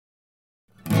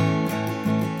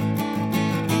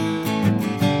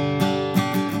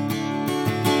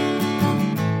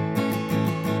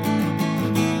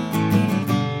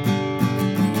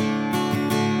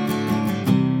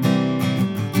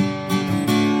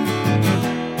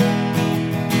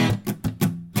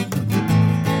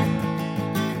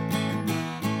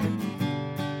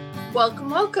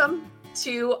welcome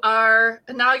to our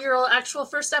inaugural actual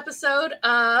first episode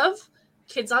of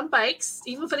Kids on Bikes.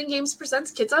 Even Footing Games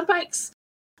presents Kids on Bikes.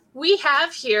 We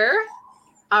have here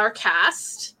our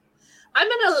cast. I'm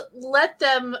going to let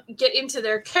them get into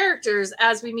their characters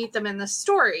as we meet them in the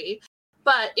story.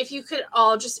 But if you could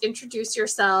all just introduce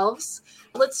yourselves.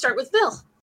 Let's start with Bill.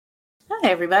 Hi,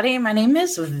 everybody. My name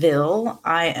is Vil.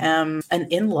 I am an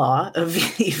in-law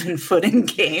of Even Footing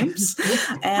Games,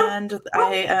 and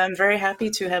I am very happy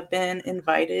to have been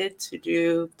invited to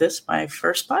do this, my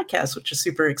first podcast, which is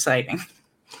super exciting.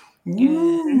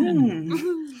 Lee.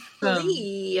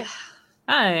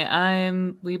 Hi,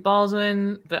 I'm Lee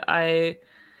Baldwin, but I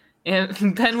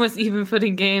am been with Even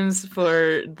Footing Games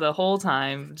for the whole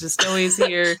time. Just always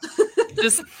here.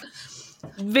 Just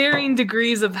varying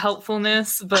degrees of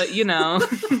helpfulness, but you know,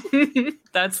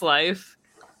 that's life.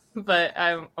 But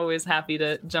I'm always happy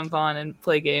to jump on and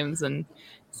play games, and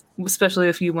especially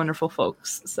a few wonderful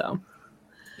folks. So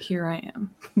here I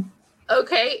am.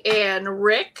 Okay, and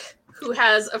Rick, who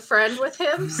has a friend with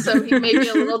him, so he may be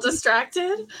a little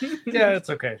distracted. Yeah, it's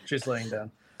okay. She's laying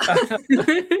down.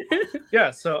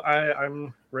 Yeah, so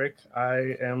I'm Rick.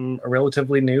 I am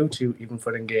relatively new to Even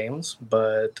Footing Games,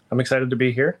 but I'm excited to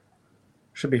be here.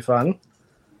 Should be fun.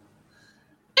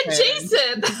 And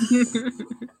Jason!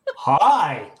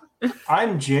 Hi,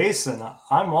 I'm Jason.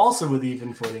 I'm also with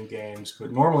Even Footing Games,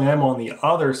 but normally I'm on the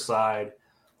other side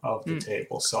of the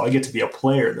table, so I get to be a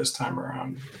player this time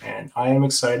around, and I am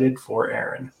excited for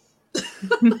Aaron.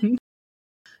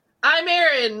 I'm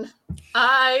Aaron.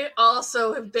 I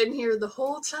also have been here the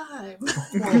whole time.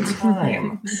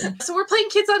 So we're playing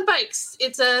Kids on Bikes.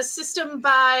 It's a system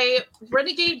by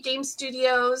Renegade Game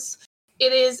Studios.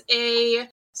 It is a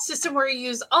system where you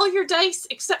use all your dice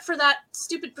except for that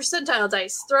stupid percentile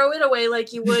dice. Throw it away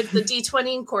like you would the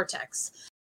D20 in Cortex.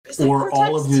 Or Cortex?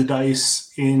 All of the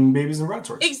dice in Babies and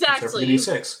Broadswords. Exactly.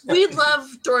 D6. We love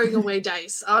throwing away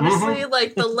dice. Honestly,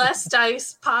 like the less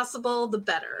dice possible, the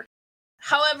better.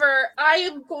 However, I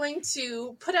am going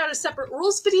to put out a separate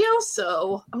rules video,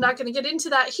 so I'm not going to get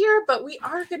into that here, but we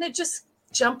are going to just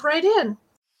jump right in.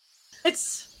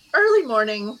 It's early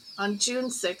morning on June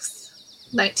 6th,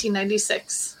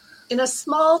 1996, in a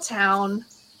small town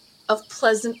of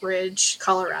Pleasant Ridge,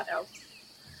 Colorado.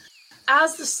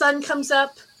 As the sun comes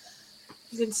up,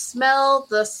 you can smell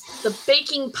the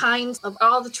baking pines of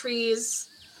all the trees.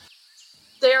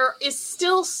 There is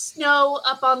still snow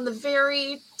up on the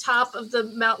very top of the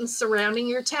mountain surrounding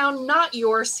your town, not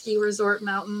your ski resort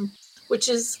mountain, which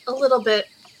is a little bit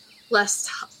less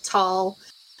tall,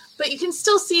 but you can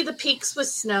still see the peaks with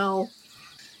snow.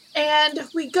 And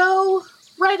we go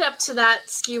right up to that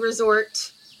ski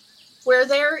resort where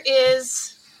there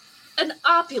is an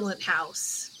opulent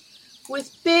house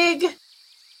with big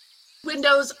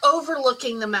windows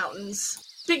overlooking the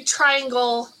mountains. Big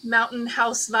triangle mountain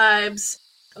house vibes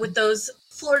with those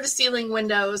floor-to-ceiling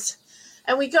windows.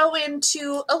 And we go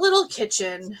into a little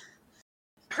kitchen.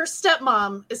 Her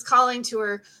stepmom is calling to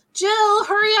her, "Jill,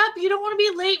 hurry up. You don't want to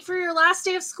be late for your last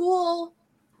day of school.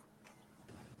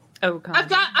 Oh, God.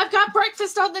 I've got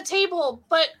breakfast on the table,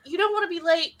 but you don't want to be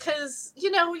late because, you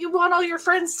know, you want all your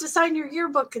friends to sign your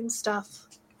yearbook and stuff."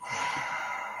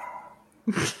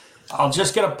 I'll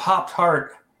just get a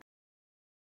Pop-Tart.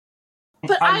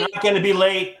 But I'm not going to be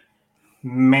late,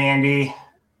 Mandy.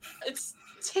 It's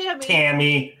Tammy.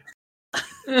 Tammy.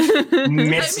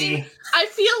 Missy. I mean, I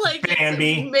feel like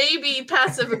Bambi. it's maybe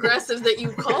passive-aggressive that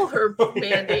you call her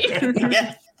Mandy.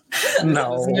 Yeah.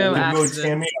 No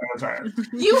Tammy.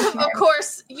 You have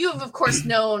of course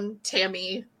known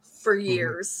Tammy for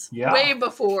years, way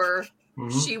before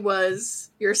she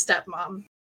was your stepmom.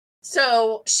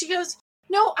 So she goes,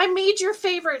 "No, I made your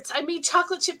favorites. I made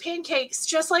chocolate chip pancakes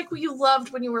just like what you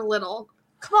loved when you were little.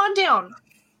 Come on down."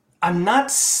 I'm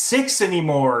not 6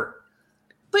 anymore.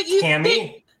 But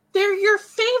Tammy, they're your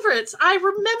favorites. I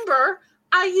remember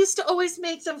I used to always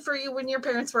make them for you when your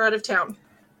parents were out of town.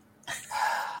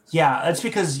 Yeah, that's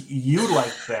because you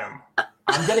like them.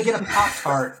 I'm going to get a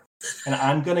Pop-Tart, and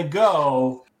I'm going to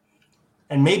go,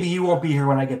 and maybe you won't be here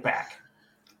when I get back.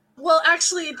 Well,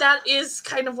 actually, that is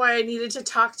kind of why I needed to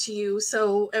talk to you,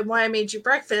 and why I made you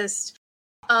breakfast.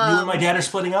 You and my dad are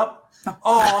splitting up?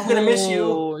 Oh, I'm going to miss you.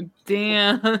 Oh,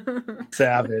 damn.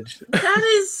 Savage. That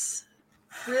is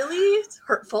really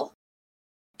hurtful.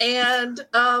 And,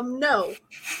 no.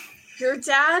 Your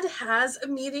dad has a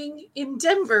meeting in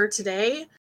Denver today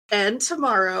and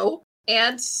tomorrow.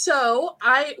 And so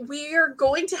we are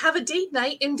going to have a date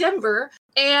night in Denver.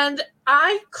 And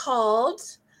I called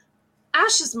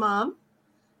Ash's mom,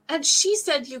 and she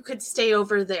said you could stay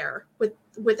over there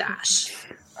with Ash.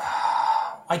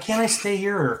 Why can't I stay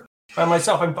here? by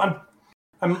myself. I'm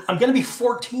going to be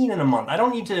 14 in a month. I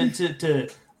don't need to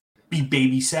be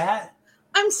babysat.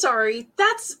 I'm sorry.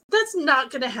 That's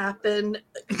not going to happen.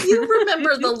 You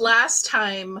remember the last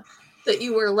time that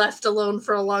you were left alone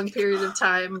for a long period of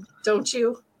time, don't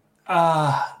you?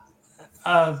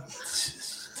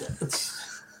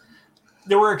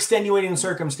 There were extenuating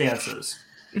circumstances.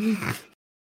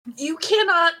 You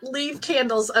cannot leave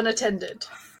candles unattended.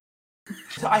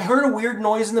 I heard a weird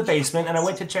noise in the basement, and I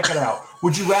went to check it out.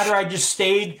 Would you rather I just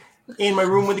stayed in my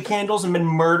room with the candles and been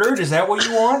murdered? Is that what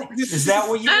you want? Is that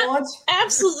what you want?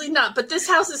 Absolutely not. But this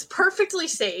house is perfectly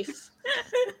safe.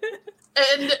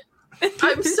 And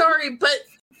I'm sorry, but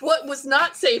what was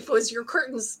not safe was your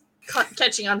curtains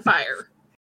catching on fire.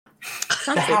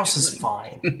 The house is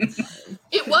fine.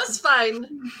 It was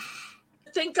fine.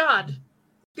 Thank God.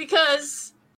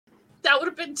 Because that would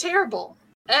have been terrible.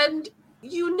 And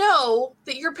you know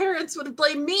that your parents would have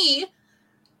blamed me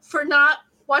for not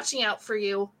watching out for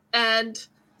you. And,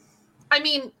 I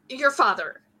mean, your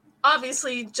father.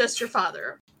 Obviously, just your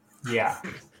father. Yeah.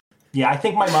 Yeah, I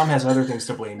think my mom has other things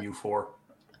to blame you for.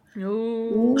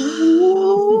 Ooh.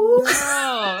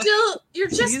 Still, you're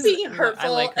just being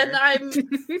hurtful, like and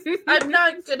I'm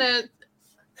not gonna...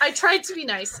 I tried to be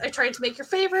nice. I tried to make your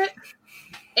favorite,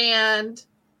 and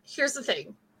here's the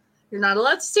thing. You're not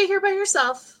allowed to stay here by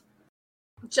yourself.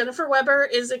 Jennifer Weber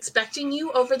is expecting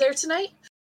you over there tonight.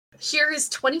 Here is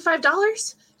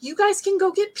 $25. You guys can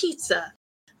go get pizza.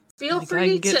 Feel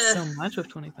free to... get so much with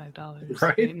 $25.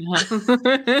 Right?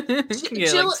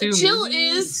 Jill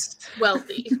is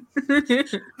wealthy.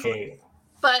 Okay.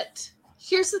 But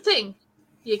here's the thing.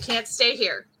 You can't stay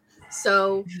here.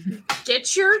 So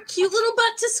get your cute little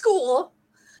butt to school,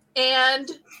 and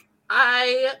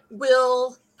I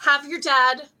will have your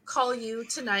dad call you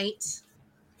tonight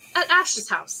at Ash's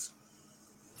house.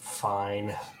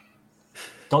 Fine.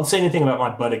 Don't say anything about my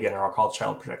butt again, or I'll call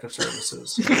Child Protective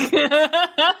Services.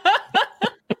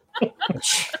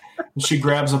 She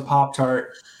grabs a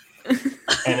Pop-Tart,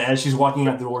 and as she's walking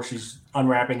out the door, she's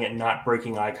unwrapping it and not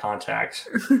breaking eye contact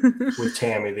with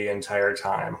Tammy the entire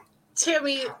time.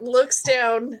 Tammy looks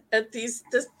down at this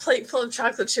plate full of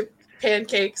chocolate chip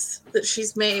pancakes that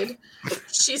she's made.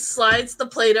 She slides the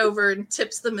plate over and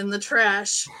tips them in the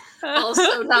trash,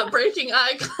 also not breaking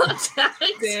eye contact.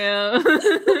 Damn.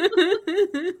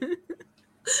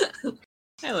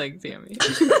 I like Tammy.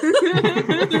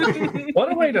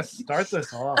 What a way to start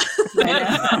this off.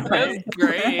 That's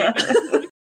great.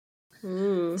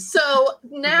 Ooh. So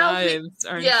now Vibes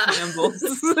are in shambles.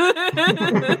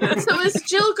 So as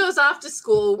Jill goes off to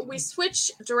school, we switch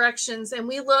directions and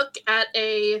we look at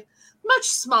a much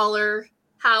smaller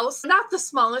house. Not the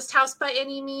smallest house by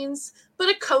any means, but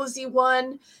a cozy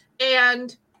one.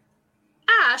 And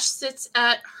Ash sits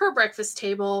at her breakfast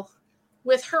table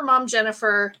with her mom,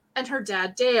 Jennifer, and her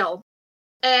dad, Dale.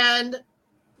 And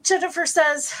Jennifer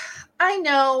says, I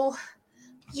know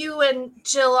you and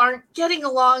Jill aren't getting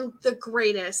along the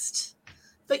greatest,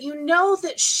 but you know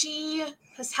that she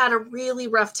has had a really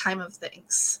rough time of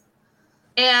things.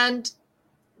 And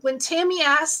when Tammy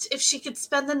asked if she could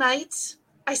spend the night,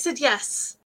 I said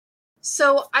yes.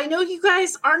 So I know you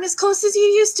guys aren't as close as you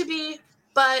used to be,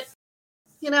 but,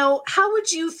 you know, how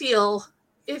would you feel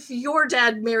if your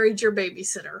dad married your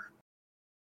babysitter?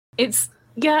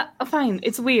 Yeah, fine.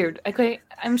 It's weird. Okay,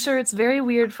 I'm sure it's very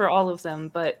weird for all of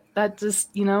them, but that just,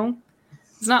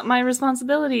 it's not my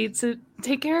responsibility to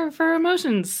take care of her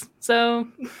emotions. So...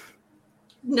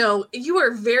 No, you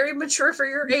are very mature for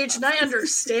your age, and I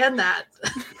understand that.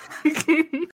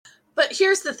 But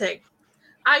here's the thing.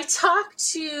 I talked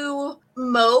to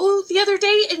Mo the other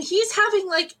day, and he's having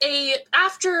last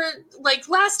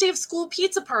day of school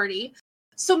pizza party.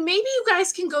 So maybe you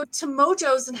guys can go to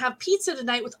Mojo's and have pizza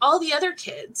tonight with all the other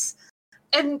kids.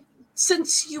 And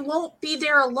since you won't be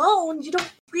there alone, you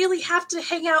don't really have to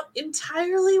hang out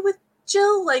entirely with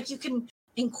Jill. You can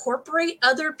incorporate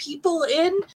other people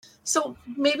in. So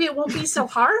maybe it won't be so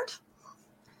hard.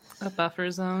 A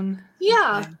buffer zone.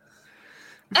 Yeah.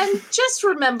 And just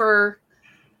remember,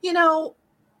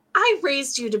 I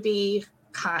raised you to be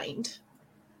kind.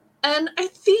 And I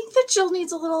think that Jill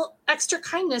needs a little extra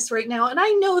kindness right now, and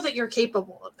I know that you're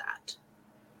capable of that.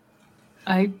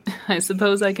 I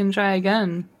suppose I can try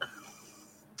again.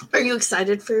 Are you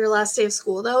excited for your last day of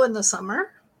school, though, in the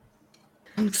summer?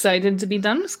 I'm excited to be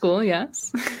done with school,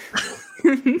 yes.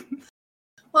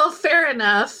 Well, fair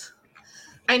enough.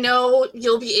 I know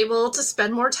you'll be able to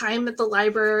spend more time at the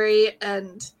library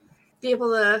and be able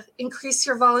to increase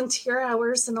your volunteer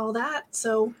hours and all that,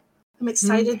 so... I'm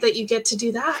excited that you get to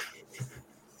do that.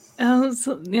 Oh,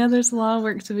 yeah, there's a lot of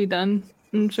work to be done,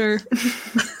 I'm sure.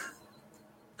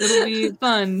 It'll be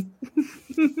fun.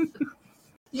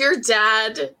 Your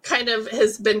dad kind of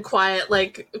has been quiet,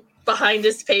 like, behind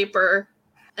his paper.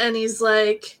 And he's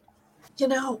like,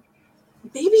 maybe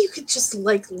you could just,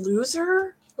 like, lose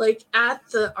her, like, at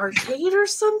the arcade or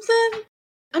something?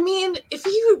 I mean, if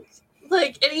you,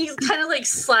 like, and he kind of, like,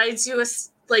 slides you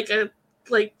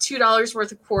 $2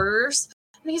 worth of quarters.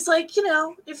 And he's like,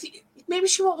 if maybe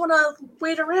she won't want to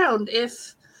wait around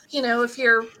if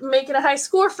you're making a high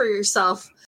score for yourself.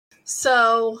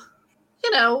 So,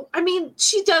 I mean,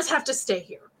 she does have to stay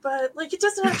here, but, like, it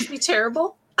doesn't have to be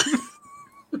terrible.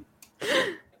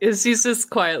 She's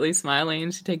just quietly smiling.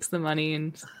 She takes the money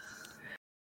and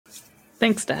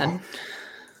thanks, Dad.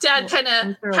 Dad kind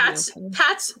of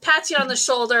pats you on the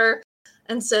shoulder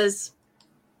and says,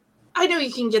 I know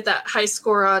you can get that high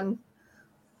score on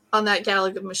that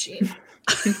Galaga machine.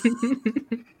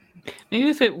 Maybe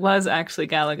if it was actually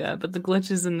Galaga, but the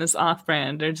glitches in this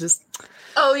off-brand are just...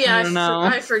 Oh, yeah,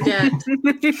 I forget.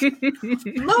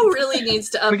 Mo really needs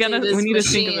to update his we need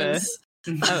machines.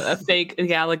 To think of a fake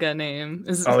Galaga name.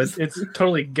 It's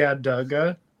totally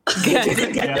Gadaga.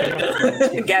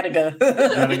 Gadaga.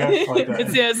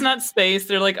 It's not space.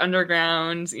 They're like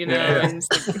underground, and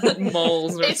it's like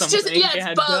moles or something.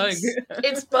 It's bugs.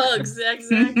 It's bugs,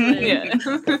 exactly. Yeah.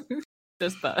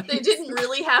 Just bugs. They didn't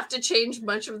really have to change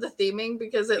much of the theming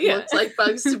because it looked like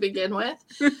bugs to begin with.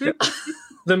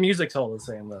 The music's all the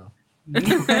same, though.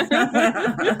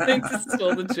 Thanks, it's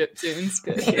still the chip tunes.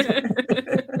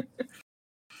 Good.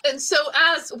 And so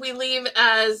as we leave,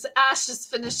 as Ash is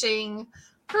finishing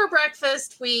her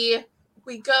breakfast, we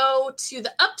go to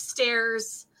the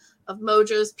upstairs of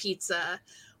Mojo's Pizza,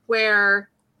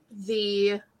 where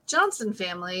the Johnson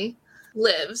family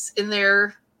lives. In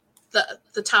the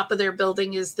top of their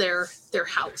building is their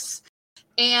house.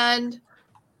 And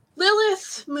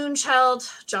Lilith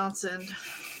Moonchild Johnson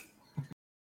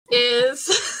is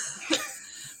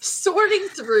sorting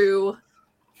through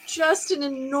just an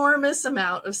enormous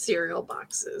amount of cereal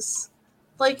boxes.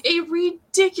 Like a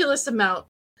ridiculous amount.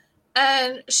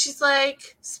 And she's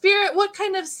like, Spirit, what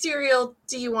kind of cereal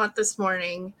do you want this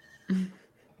morning?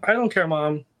 I don't care,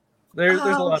 Mom. There's a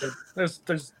lot of there's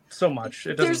so much.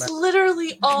 It doesn't There's matter.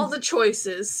 literally all the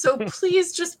choices. So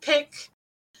please just pick.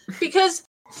 Because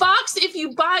Fox, if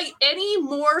you buy any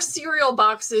more cereal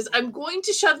boxes, I'm going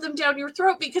to shove them down your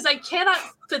throat because I cannot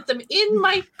fit them in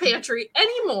my pantry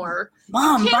anymore.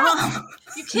 Mom,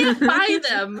 You can't buy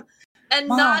them and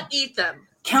Mom, not eat them.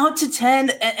 Count to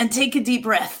 10 and take a deep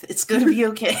breath. It's going to be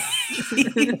okay.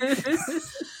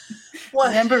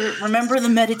 What? Remember the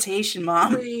meditation,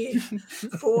 Mom. 3,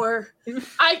 4.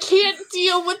 I can't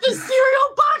deal with the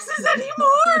cereal boxes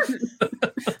anymore.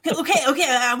 Okay.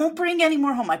 I won't bring any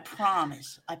more home. I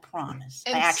promise. I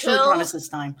actually promise this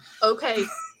time. Okay.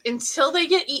 Until they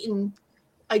get eaten,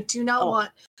 I do not want.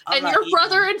 I'm And your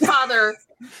brother and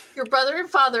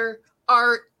father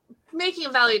are making a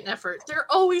valiant effort. They're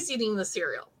always eating the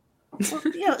cereal. Well,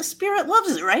 Spirit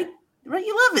loves it, right? Right?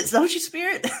 You love it, don't you,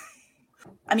 Spirit?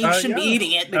 I mean, you shouldn't be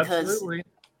eating it because absolutely.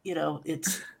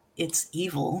 It's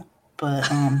evil.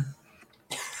 But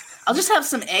I'll just have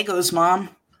some Eggos, Mom.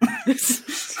 I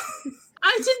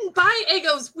didn't buy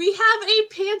Eggos. We have a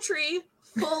pantry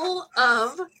full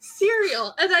of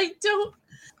cereal, and I don't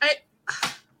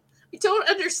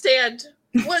understand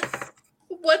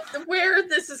where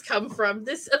this has come from.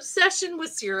 This obsession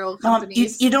with cereal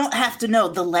companies. Mom, you don't have to know.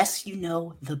 The less you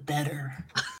know, the better.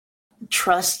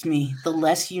 Trust me. The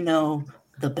less you know,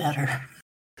 the better.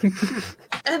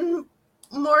 And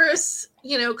Morris,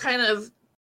 kind of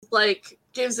like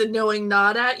gives a knowing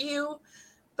nod at you,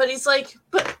 but he's like,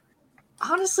 but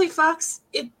honestly, Fox,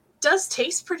 it does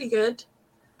taste pretty good.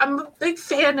 I'm a big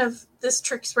fan of this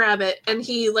Trix Rabbit. And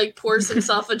he like pours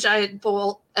himself a giant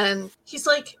bowl, and he's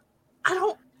like, I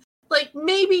don't like,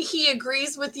 maybe he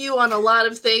agrees with you on a lot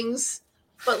of things,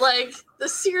 but like the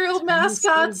cereal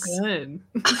mascots, so good.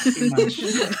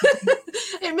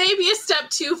 it may be a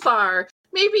step too far.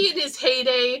 Maybe in his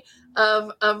heyday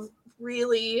of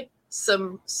really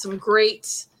some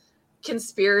great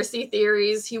conspiracy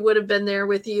theories, he would have been there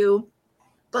with you.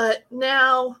 But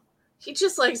now he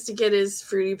just likes to get his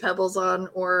Fruity Pebbles on,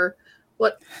 or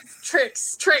what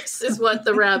Trix is what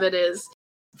the rabbit is.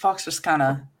 Fox just kind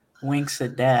of winks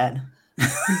at Dad.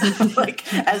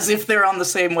 Like as if they're on the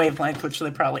same wavelength, which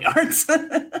they probably aren't.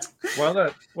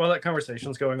 While that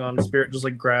conversation's going on, Spirit just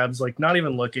like grabs, like not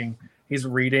even looking, he's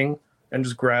reading and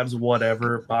just grabs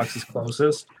whatever box is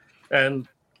closest. And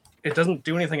it doesn't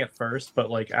do anything at first,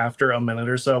 but like after a minute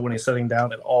or so when he's sitting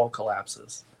down, it all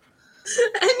collapses.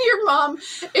 And your mom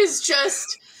is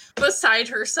just beside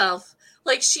herself.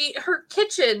 Like her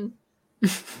kitchen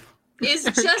is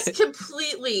just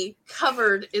completely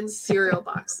covered in cereal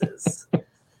boxes.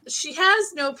 She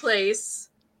has no place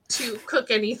to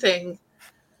cook anything,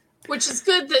 which is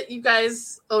good that you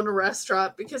guys own a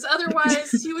restaurant, because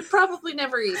otherwise you would probably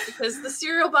never eat, because the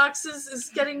cereal boxes is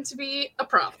getting to be a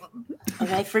problem.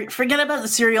 Okay, forget about the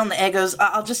cereal and the Eggos.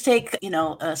 I'll just take,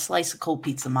 a slice of cold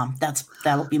pizza, Mom.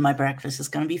 That'll be my breakfast. It's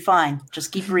gonna be fine.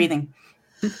 Just keep breathing.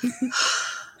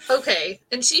 Okay,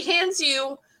 and she hands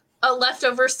you a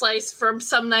leftover slice from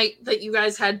some night that you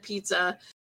guys had pizza,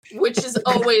 which is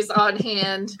always on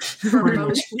hand. Pretty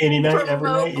much any night, every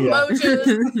night. Yeah.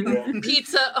 Mojo's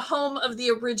Pizza, home of the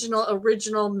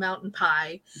original mountain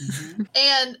pie. Mm-hmm.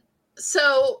 And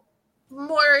so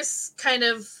Morris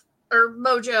or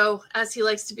Mojo, as he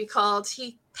likes to be called,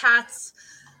 he pats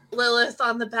Lilith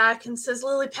on the back and says,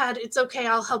 "Lilypad, it's okay.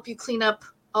 I'll help you clean up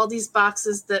all these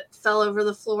boxes that fell over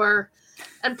the floor."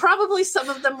 And probably some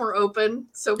of them were open,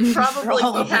 so probably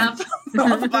we have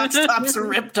all the box tops are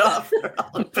ripped off. They're all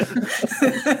open.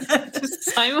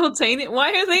 Simultaneous.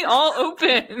 Why are they all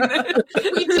open? We did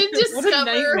What a discover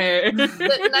nightmare.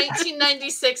 that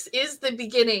 1996 is the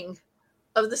beginning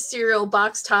of the cereal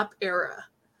box top era.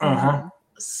 Uh-huh.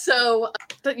 So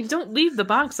But you don't leave the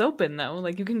box open though.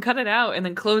 Like you can cut it out and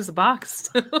then close the box.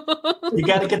 You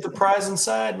got to get the prize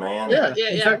inside, man. Yeah.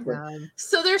 exactly.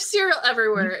 So there's cereal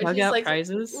everywhere. And Plug he's out like,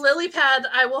 prizes. "Lilypad,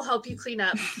 I will help you clean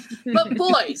up. But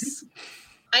boys,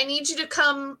 I need you to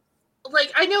come.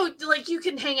 Like, I know, like, you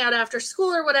can hang out after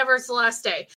school or whatever. It's the last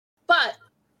day. But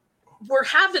we're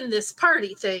having this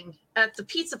party thing at the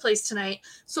pizza place tonight.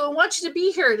 So I want you to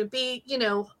be here to be,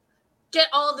 get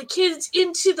all the kids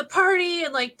into the party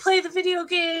and, like, play the video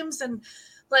games and,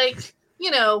 like,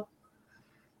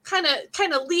 kind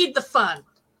of lead the fun.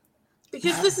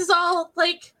 Because this is all,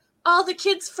 like, all the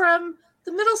kids from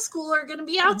the middle school are going to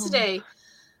be out today."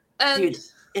 And Dude,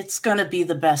 it's going to be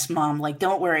the best, Mom. Like,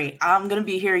 don't worry. I'm going to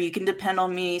be here. You can depend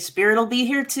on me. Spirit will be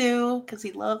here, too, because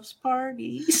he loves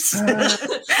parties.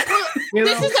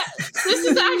 this is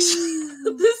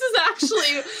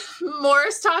actually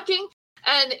Morris talking.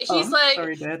 And he's like,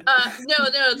 sorry, Dad.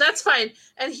 no, that's fine.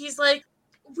 And he's like,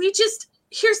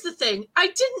 here's the thing. I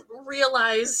didn't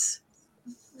realize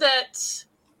that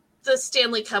the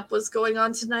Stanley Cup was going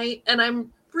on tonight. And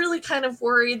I'm really kind of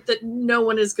worried that no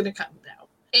one is going to come now.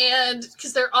 And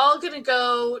because they're all going to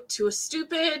go to a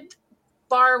stupid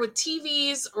bar with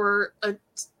TVs or a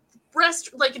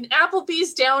like an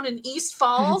Applebee's down in East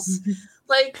Falls.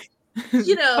 Like,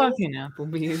 Fucking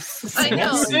Applebee's. I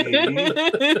know.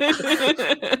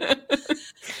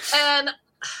 And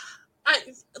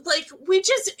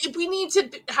we need to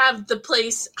have the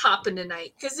place hopping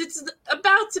tonight because it's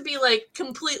about to be like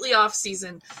completely off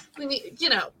season. We need,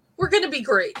 we're going to be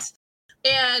great.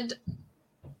 And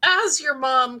as your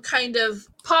mom kind of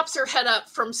pops her head up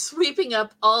from sweeping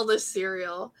up all this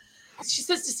cereal, she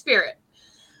says to Spirit,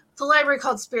 "The library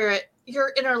called Spirit,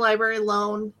 your interlibrary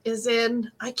loan is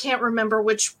in. I can't remember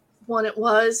which one it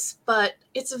was, but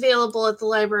it's available at the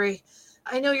library.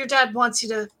 I know your dad wants you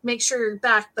to make sure you're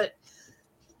back, but,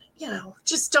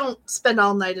 just don't spend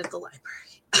all night at the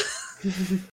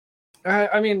library."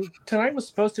 I mean, tonight was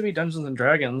supposed to be Dungeons and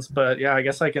Dragons, but yeah, I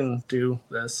guess I can do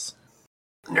this.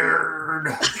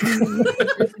 Nerd.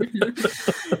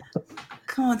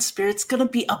 Come on, Spirit. It's going to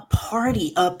be a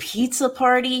party. A pizza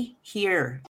party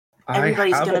here.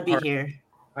 Everybody's going to be here.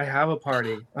 I have a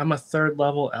party. I'm a 3rd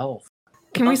level elf.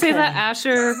 Can we say that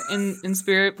Asher and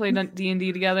Spirit played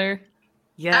D&D together?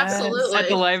 Yes. Absolutely. At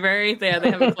the library? Yeah, they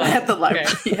have a play. At the library.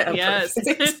 Okay. Yeah, yes.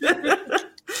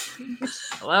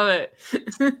 I love it.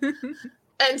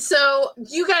 And so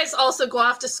you guys also go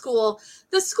off to school.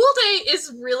 The school day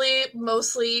is really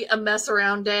mostly a mess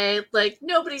around day. Like,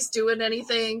 nobody's doing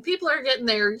anything. People are getting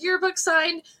their yearbook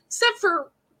signed, except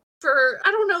for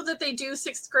I don't know that they do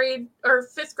 6th grade or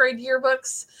 5th grade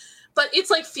yearbooks, but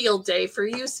it's like field day for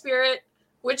you, Spirit,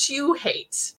 which you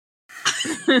hate.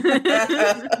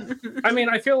 I mean,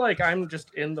 I feel like I'm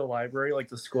just in the library, like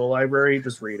the school library,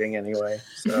 just reading anyway.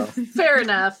 So Fair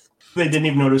enough. They didn't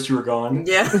even notice you were gone.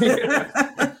 Yeah.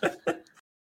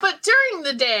 But during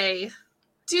the day,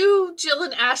 do Jill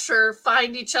and Asher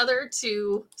find each other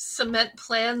to cement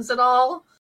plans at all?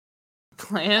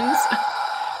 Plans?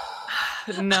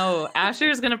 No,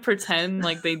 Asher's gonna pretend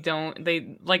like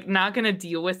not gonna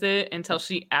deal with it until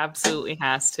she absolutely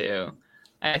has to.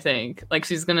 I think like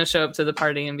she's gonna show up to the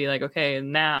party and be like, okay,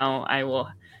 now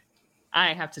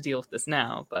I have to deal with this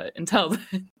now, but until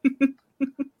then.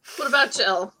 What about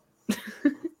Jill?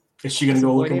 Is she going to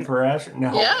go looking for Asher?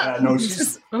 No, Yeah. No.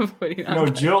 She's avoiding no.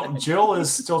 Jill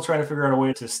is still trying to figure out a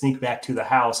way to sneak back to the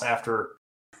house after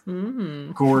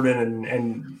Gordon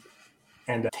and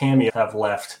and Tammy have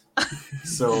left.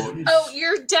 So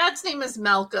your dad's name is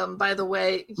Malcolm, by the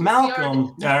way.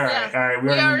 Malcolm. All right. We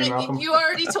already knew Malcolm. You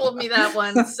already told me that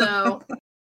one, so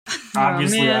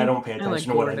obviously I don't pay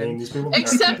attention to what I name these people.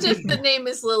 Except if the name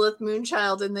is Lilith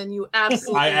Moonchild, and then you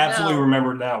absolutely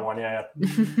remembered that one. Yeah.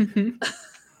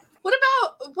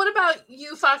 What about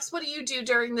you, Fox? What do you do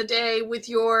during the day with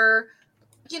your,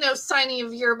 signing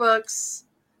of yearbooks,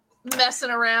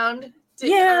 messing around?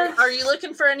 Are you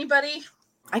looking for anybody?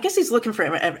 I guess he's looking for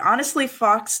him. Honestly,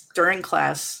 Fox during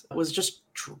class was just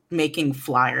making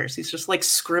flyers. He's just like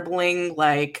scribbling,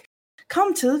 like,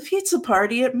 come to the pizza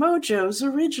party at Mojo's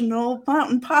Original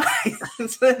Mountain Pie.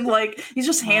 And like, he's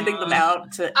just handing them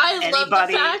out to anybody. I love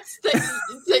the fact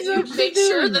that you make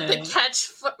sure that the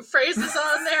catchphrase is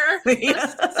on there.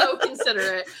 Yeah. That's so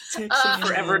considerate. Takes him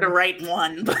forever to write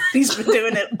one, but he's been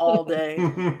doing it all day.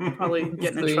 Probably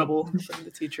getting in trouble from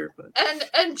the teacher. But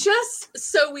And just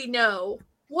so we know,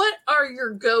 what are your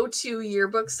go-to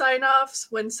yearbook sign-offs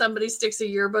when somebody sticks a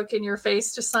yearbook in your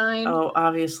face to sign? Oh,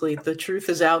 obviously, the truth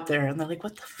is out there. And they're like,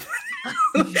 what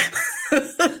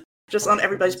the Just on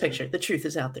everybody's picture. The truth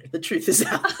is out there. The truth is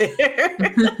out there.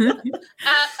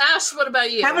 Ash, what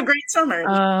about you? Have a great summer.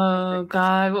 Oh,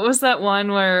 God. What was that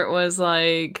one where it was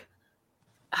like...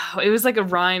 Oh, it was like a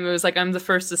rhyme. It was like, I'm the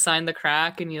first to sign the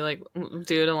crack, and you like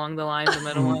do it along the line, the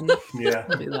middle one. Yeah.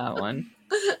 I'll do that one.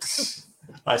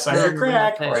 I signed your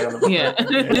crack. Right on the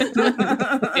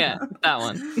Yeah, that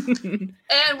one.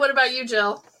 And what about you,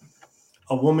 Jill?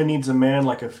 A woman needs a man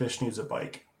like a fish needs a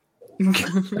bike.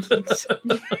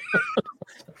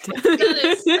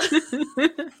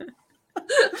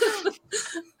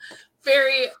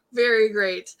 Very, very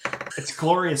great. It's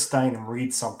Gloria Steinem.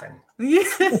 Read something.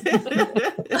 It's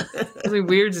really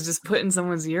weird to just put in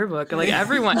someone's yearbook. Like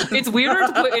everyone, it's weirder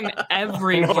to put in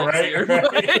everyone's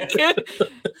yearbook.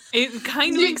 It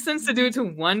kind of makes sense to do it to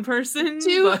one person. Do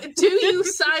you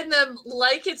sign them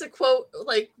like it's a quote,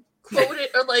 like quote it,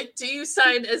 or like do you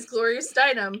sign as Gloria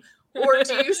Steinem, or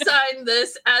do you sign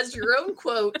this as your own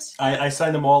quote? I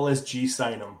sign them all as G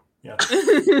Steinem. Yeah.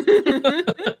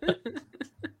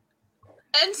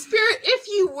 And Spirit, if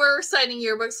you were signing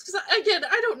yearbooks, because again,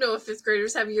 I don't know if fifth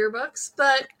graders have yearbooks,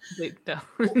 but they don't.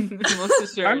 Most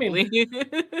assuredly.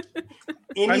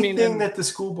 Anything that the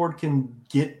school board can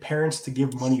get parents to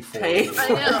give money for. I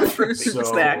know.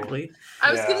 Exactly.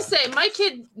 I was gonna say, my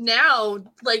kid now,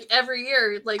 like every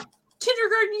year, like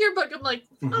kindergarten yearbook. I'm like,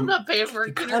 I'm not paying for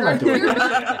a kindergarten yearbook.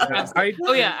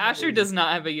 Asher does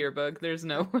not have a yearbook. There's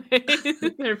no way.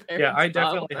 I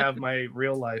definitely have my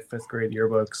real life fifth grade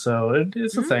yearbook, so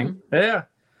it's a thing. Yeah,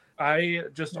 I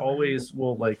just always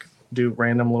will like do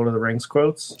random Lord of the Rings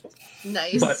quotes.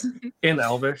 Nice, but in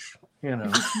Elvish,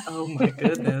 Oh my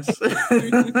goodness.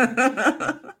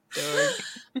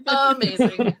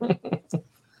 Amazing.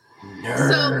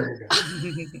 Nerd.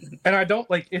 And I don't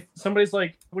like if somebody's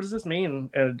like, "What does this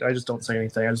mean?" and I just don't say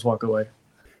anything. I just walk away.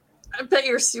 I bet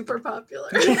you're super popular.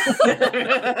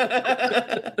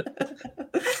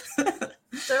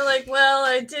 They're like, well,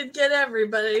 I did get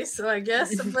everybody, so I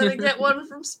guess I'm gonna get one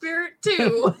from Spirit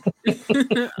too.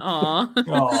 Aww.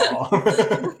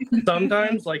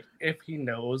 Sometimes, like, if he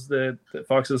knows that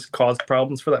Fox has caused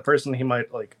problems for that person, he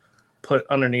might like put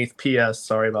underneath P.S.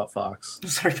 Sorry about Fox.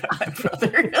 Sorry about my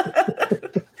brother.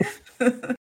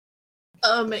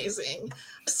 Amazing.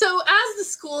 So as the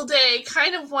school day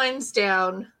kind of winds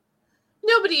down,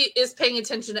 nobody is paying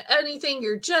attention to anything.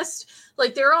 You're just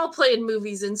like, they're all playing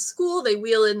movies in school. They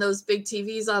wheel in those big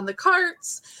TVs on the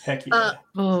carts. Heck yeah.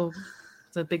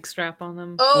 The big strap on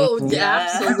them. Oh, yeah.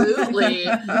 Absolutely.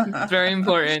 It's very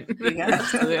important. Yeah.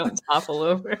 So they don't topple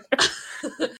over.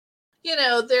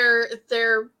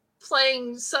 They're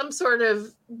playing some sort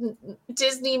of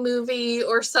Disney movie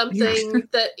or something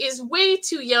that is way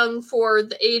too young for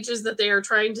the ages that they are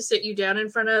trying to sit you down in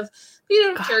front of. But you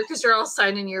don't care because you're all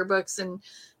signing yearbooks and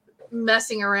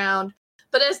messing around.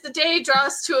 But as the day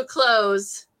draws to a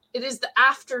close, it is the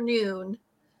afternoon,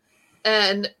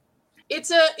 and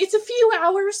it's a few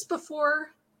hours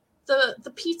before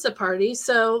the pizza party.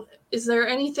 So is there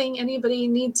anything anybody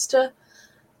needs to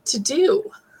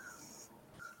do?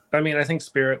 I mean, I think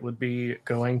Spirit would be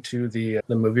going to the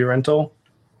movie rental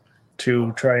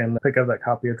to try and pick up that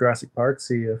copy of Jurassic Park,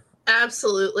 see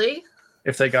Absolutely.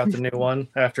 if they got the new one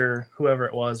after whoever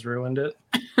it was ruined it.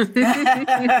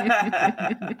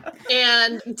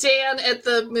 And Dan at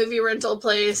the movie rental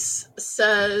place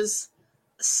says,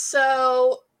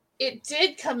 so it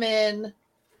did come in,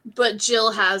 but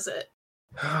Jill has it.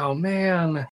 Oh,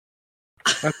 man.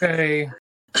 Okay.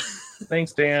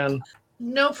 Thanks, Dan.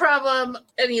 No problem.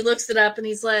 And he looks it up and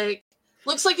he's like,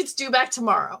 looks like it's due back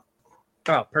tomorrow.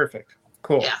 Oh, perfect.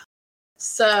 Cool. Yeah.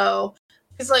 So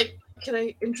he's like, can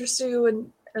I interest you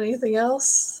in anything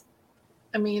else?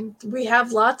 I mean, we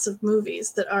have lots of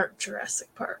movies that aren't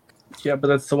Jurassic Park. Yeah, but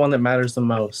that's the one that matters the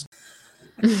most.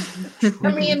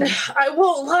 I mean, I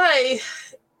won't lie,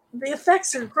 the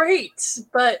effects are great,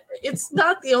 but it's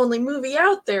not the only movie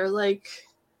out there. Like,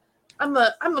 I'm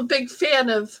a big fan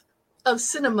of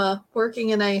cinema. Working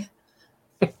in a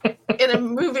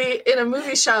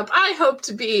movie shop, I hope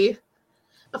to be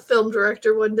a film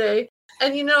director one day.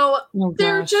 And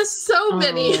there are just so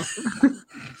many.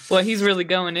 Well, he's really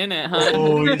going in it, huh?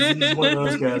 Oh, he's one of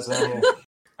those guys.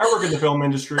 I work in the film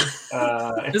industry.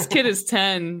 This kid is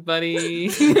 10, buddy.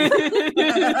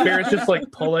 Spirit's just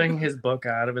like pulling his book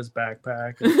out of his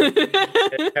backpack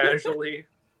and casually.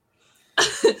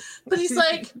 But he's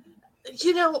like,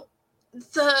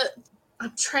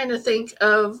 I'm trying to think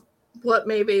of what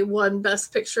maybe won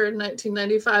Best Picture in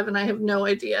 1995, and I have no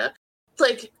idea.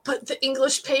 Like, but The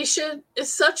English Patient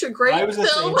is such a great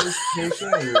film. English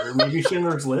Patient, or maybe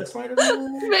Schindler's List might have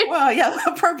been. Well, yeah,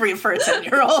 appropriate for a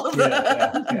 10-year-old.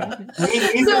 Yeah.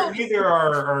 Neither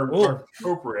are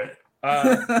appropriate.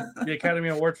 The Academy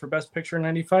Award for Best Picture in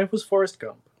 95 was Forrest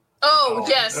Gump. Oh,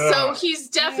 yes. So he's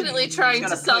definitely trying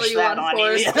to sell you on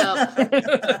Forrest Gump.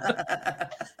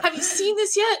 Have you seen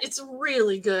this yet? It's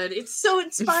really good. It's so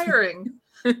inspiring.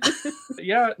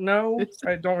 Yeah, no,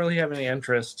 I don't really have any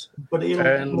interest. But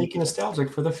it'll make you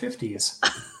nostalgic for the 50s.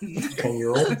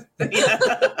 10-year-old.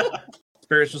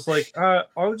 Spirit's just like,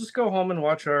 I'll just go home and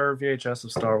watch our VHS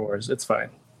of Star Wars. It's fine.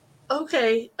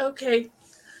 Okay.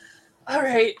 All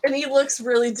right. And he looks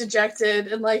really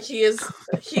dejected, and like he's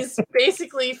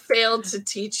basically failed to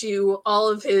teach you all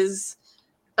of his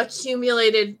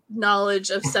accumulated knowledge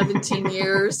of 17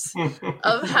 years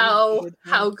of how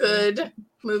good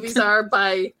movies are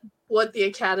by what the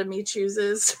Academy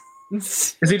chooses.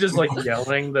 Is he just like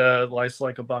yelling the life's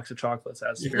like a box of chocolates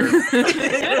at Spirit?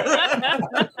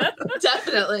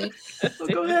 Definitely.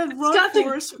 Go ahead, run,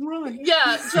 Forrest, run.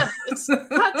 Yeah. It's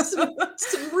got some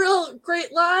real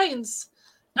great lines.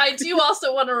 I do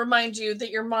also want to remind you that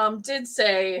your mom did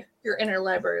say your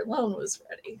interlibrary loan was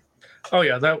ready. Oh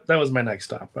yeah, that was my next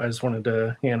stop. I just wanted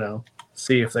to,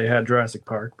 see if they had Jurassic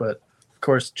Park, but of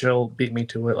course Jill beat me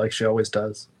to it like she always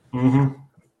does. Mm-hmm.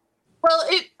 Well,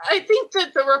 I think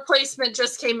that the replacement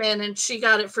just came in and she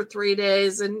got it for 3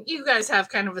 days, and you guys have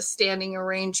kind of a standing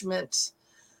arrangement.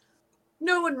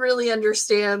 No one really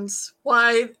understands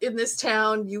why in this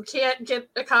town you can't get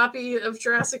a copy of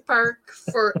Jurassic Park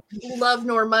for love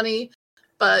nor money,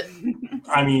 but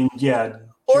I mean, yeah.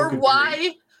 Or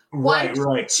why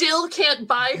Right. Jill can't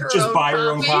buy her just own buy copy. her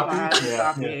own copy.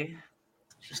 Yeah.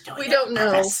 We don't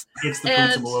know. It's the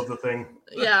principle of the thing.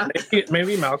 Yeah.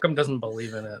 Maybe Malcolm doesn't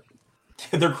believe in it.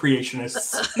 They're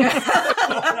creationists.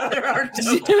 There are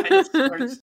different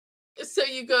kinds. So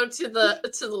you go to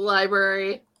the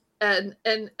library, and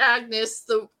Agnes,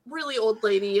 the really old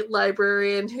lady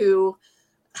librarian who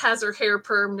has her hair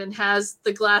permed and has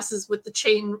the glasses with the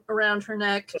chain around her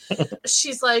neck,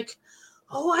 she's like,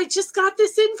 "Oh, I just got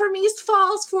this in from East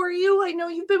Falls for you. I know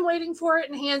you've been waiting for it,"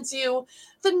 and hands you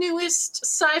the newest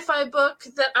sci-fi book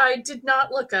that I did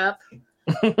not look up.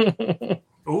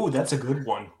 Oh, that's a good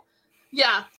one.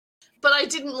 Yeah, but I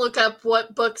didn't look up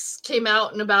what books came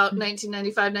out in about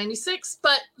 1995, 96,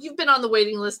 but you've been on the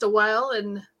waiting list a while,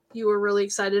 and you were really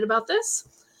excited about this.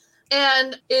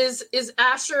 And is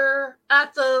Asher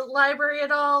at the library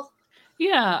at all?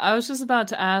 Yeah, I was just about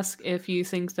to ask if you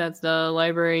think that the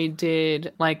library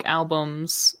did like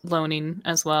albums loaning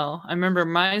as well. I remember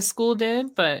my school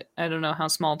did, but I don't know how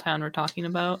small town we're talking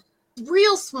about.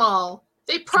 Real small.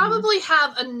 They probably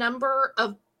have a number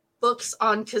of books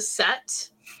on cassette.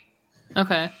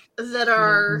 Okay. That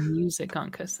are music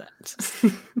on cassette.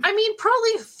 I mean,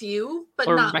 probably a few, but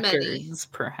or not records, many.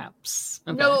 Perhaps.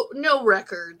 Okay. No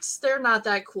records. They're not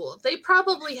that cool. They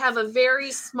probably have a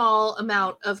very small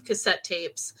amount of cassette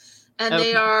tapes, and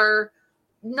they are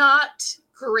not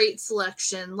great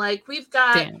selection. Like, we've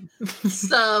got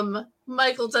some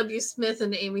Michael W. Smith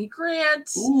and Amy Grant.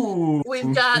 Ooh,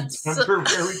 we've got some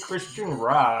very Christian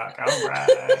rock. All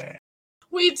right.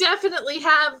 We definitely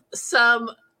have some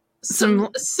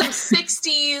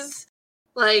 60s,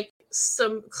 like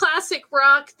some classic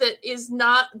rock that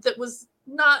was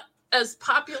not as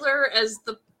popular as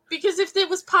because if it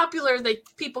was popular,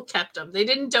 people kept them. They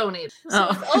didn't donate.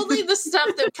 So only the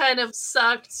stuff that kind of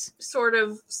sucked sort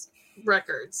of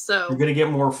records. So you're gonna get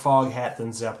more Foghat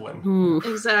than Zeppelin. Ooh.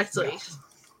 Exactly.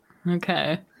 Yeah.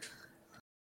 Okay.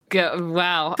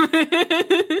 Wow.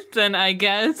 Then I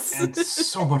guess. And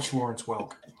so much Lawrence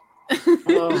Welk.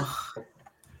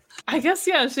 I guess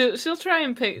yeah, she'll try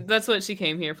and pick. That's what she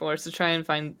came here for, is to try and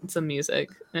find some music.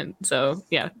 And so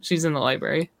yeah, she's in the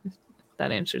library.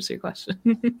 That answers your question.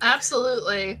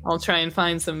 Absolutely. I'll try and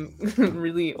find some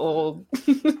really old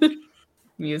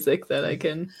music that I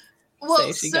can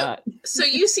say she got. So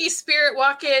you see Spirit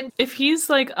walk in. If he's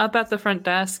like up at the front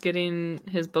desk getting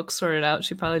his book sorted out,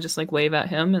 she'd probably just like wave at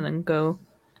him and then go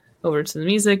over to the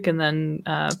music and then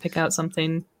pick out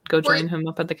something, go join him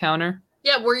up at the counter.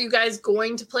 Yeah, were you guys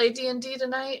going to play D&D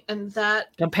tonight? And that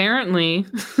apparently.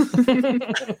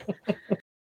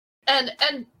 and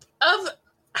of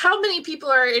how many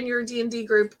people are in your D&D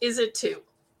group? Is it 2?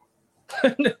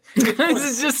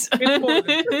 It's just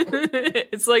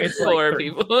it's like 4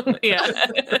 people. Yeah.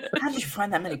 How did you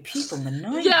find that many people in the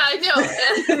night? Yeah, I know.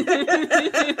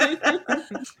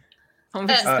 I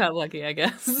just got lucky, I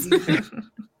guess.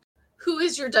 Who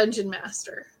is your dungeon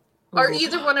master? Are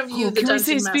either one of you the can dungeon we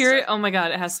say master? Spirit? Oh my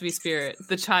god, it has to be Spirit,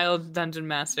 the child dungeon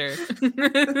master. And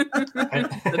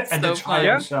the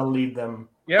child shall lead them.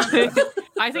 Yeah.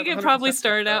 I think it probably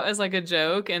started out as like a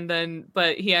joke,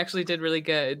 but he actually did really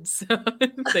good, so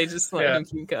they just let him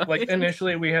keep going. Like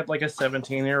initially, we had like a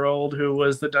 17-year-old who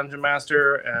was the dungeon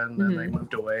master, and then they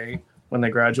moved away when they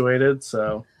graduated.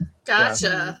 So gotcha.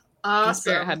 Yeah. Awesome.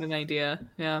 Spirit had an idea.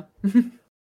 Yeah.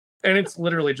 And it's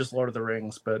literally just Lord of the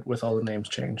Rings, but with all the names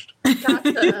changed.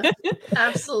 Gotcha.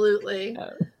 Absolutely.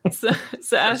 So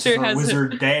Asher has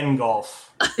Wizard Dangolf.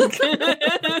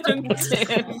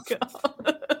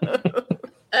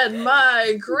 And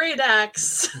my great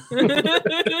axe.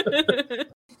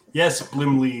 Yes,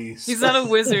 Blimley. He's not a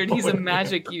wizard. He's a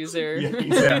magic user. Yeah,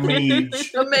 he's a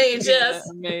mage. A mage, yes.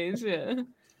 A mage, yeah.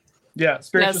 Yeah,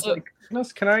 Spirit's just like,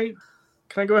 goodness, can I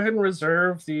go ahead and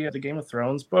reserve the Game of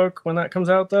Thrones book when that comes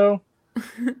out, though?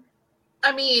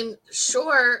 I mean,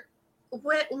 sure.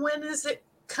 When is it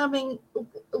coming?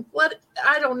 What?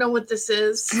 I don't know what this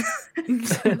is. How do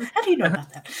you know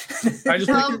about that? I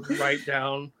just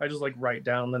write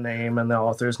down the name and the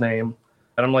author's name,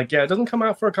 and I'm like, yeah, it doesn't come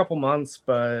out for a couple months,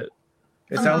 but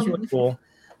it sounds really cool.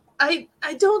 I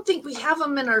don't think we have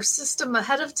them in our system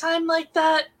ahead of time like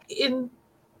that.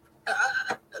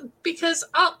 Because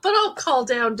I'll call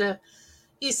down to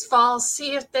East Falls,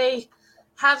 see if they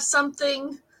have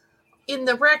something in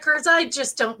the records. I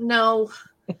just don't know.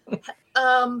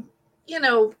 I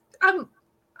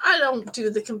don't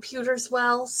do the computers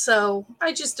well, so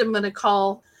I just am gonna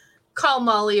call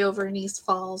Molly over in East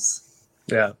Falls.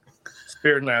 Yeah.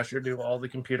 Spirit and Asher do all the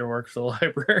computer work for the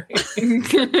library.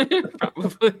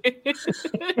 Probably.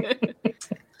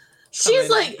 She's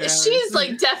like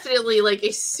definitely like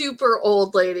a super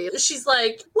old lady. She's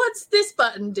like, what's this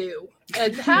button do?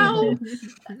 And how?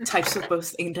 Types with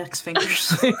both index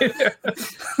fingers. She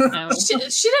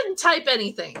didn't type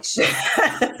anything. Agnes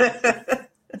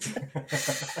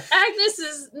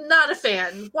is not a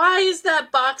fan. Why is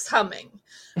that box humming?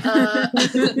 What?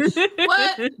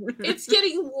 It's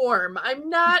getting warm. I'm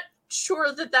not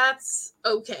sure that that's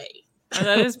okay.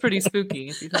 That is pretty spooky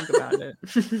if you think about it.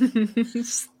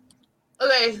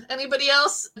 Okay, anybody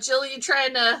else? Jill, you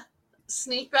trying to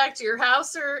sneak back to your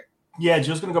house or? Yeah,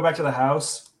 Jill's gonna go back to the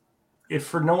house. If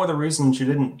for no other reason she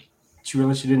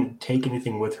realized she didn't take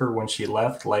anything with her when she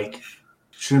left, like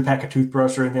she didn't pack a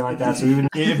toothbrush or anything like that. So even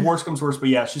if worse comes worse, but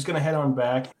yeah, she's gonna head on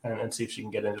back and see if she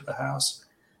can get into the house.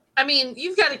 I mean,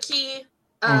 you've got a key.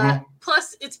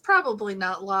 Plus, it's probably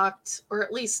not locked, or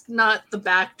at least not the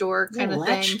back door kind of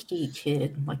thing. Latchkey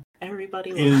kid, like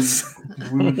everybody was. The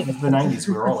 90s,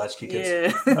 we were all latchkey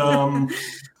kids. Yeah.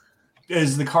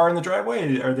 Is the car in the driveway?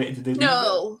 Did they?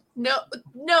 No.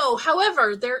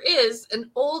 However, there is an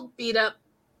old beat-up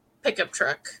pickup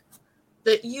truck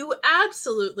that you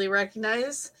absolutely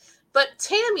recognize, but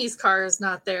Tammy's car is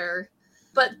not there.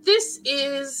 But this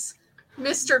is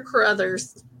Mr.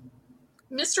 Carruthers.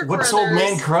 What's old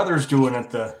man Carruthers doing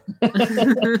at the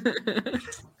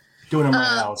doing in my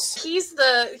house? He's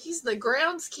the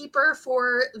groundskeeper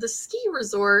for the ski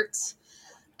resort,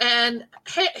 and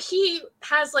he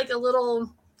has like a little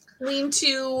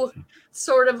lean-to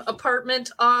sort of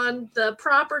apartment on the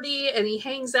property, and he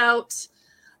hangs out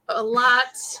a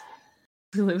lot.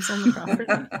 He lives on the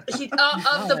property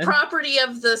of the property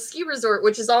of the ski resort,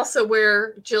 which is also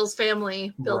where Jill's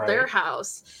family built their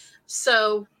house.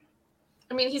 So.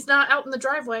 I mean, he's not out in the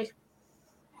driveway.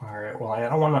 All right. Well, I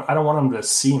don't want him to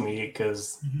see me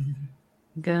because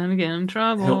gonna get in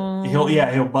trouble.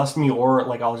 He'll bust me, or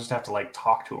like I'll just have to like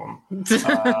talk to him.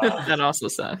 That also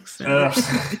sucks.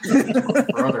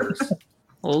 Brothers,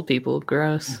 old people,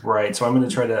 gross. Right. So I'm gonna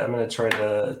try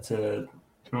to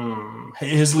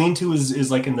His lean-to is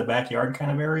like in the backyard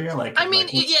kind of area. I mean,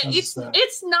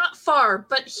 it's not far,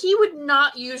 but he would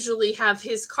not usually have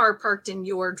his car parked in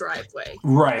your driveway.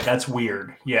 Right, that's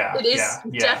weird. Yeah, it is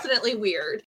definitely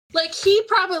weird. Like he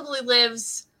probably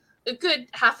lives a good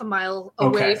half a mile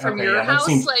away from your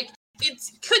house. Like it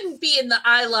couldn't be in the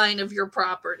eye line of your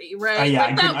property, right?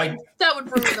 That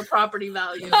would ruin the property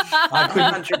value.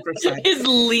 100%. His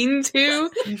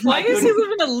lean-to? Why does he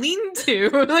live in a lean-to?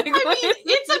 Like, I mean,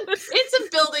 it's a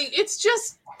building. It's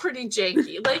just pretty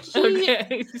janky. Like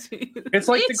it's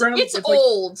like it's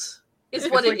old. Is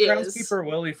what it is. Groundskeeper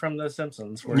Willie from The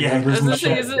Simpsons. Is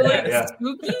it like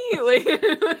spooky? He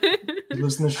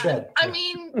lives in the shed. I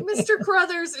mean, Mr.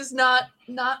 Carruthers is not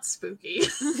spooky.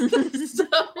 So.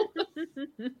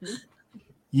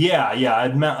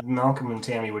 Yeah. Malcolm and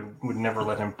Tammy would never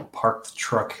let him park the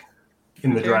truck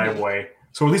in the driveway.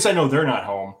 So at least I know they're not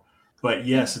home. But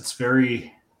yes, it's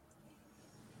very,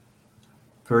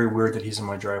 very weird that he's in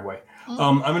my driveway.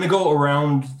 I'm going to go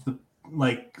around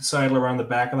sidle around the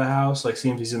back of the house, see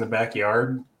if he's in the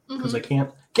backyard, because I can't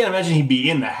imagine he'd be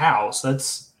in the house.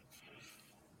 That's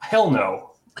hell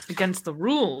no. Against the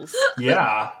rules.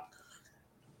 Yeah.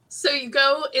 So you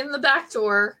go in the back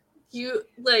door. You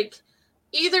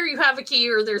either you have a key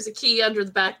or there's a key under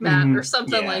the back mat or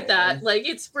something like that. Yeah. Like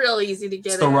it's real easy to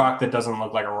get. It's the rock that doesn't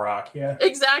look like a rock. Yeah.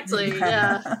 Exactly.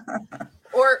 Yeah.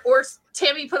 Or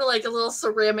Tammy put a little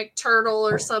ceramic turtle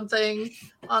or something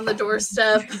on the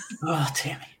doorstep. Oh,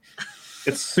 Tammy.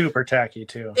 It's super tacky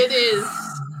too. It is.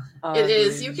 It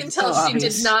is. You can tell she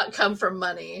did not come from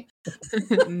money.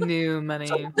 New money.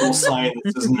 Full sign.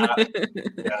 This is not.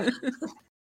 Yeah.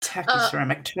 Tacky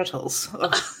ceramic turtles.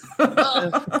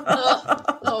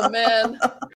 Oh man.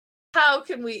 How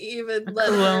can we even let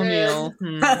Colonial.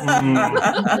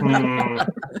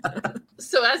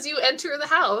 So as you enter the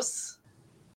house,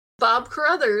 Bob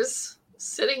Carruthers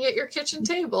sitting at your kitchen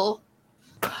table.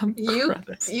 You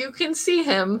can see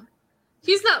him.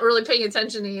 He's not really paying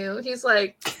attention to you. He's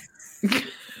like he's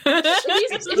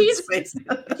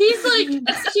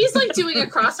like doing a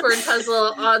crossword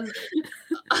puzzle on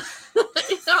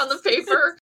the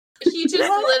paper. He just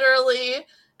literally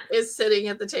is sitting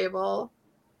at the table.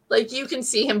 Like you can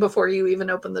see him before you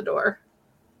even open the door.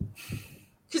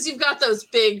 Because you've got those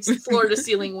big floor to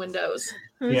ceiling windows.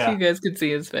 I wish you guys could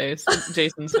see his face.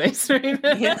 Jason's face right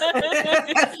now. Yeah.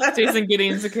 Jason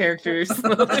getting into characters.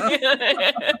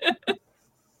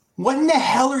 What in the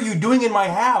hell are you doing in my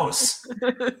house?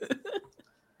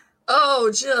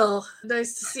 Oh, Jill.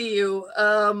 Nice to see you.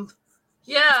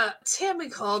 Yeah, Tammy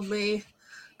called me.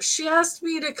 She asked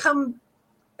me to come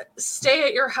stay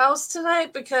at your house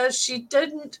tonight because she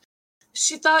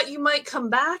thought you might come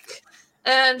back.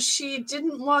 And she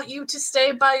didn't want you to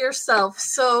stay by yourself.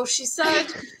 So she said,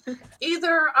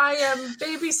 either I am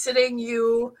babysitting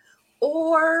you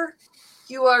or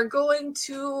you are going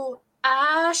to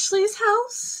Ashley's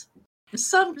house?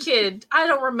 Some kid. I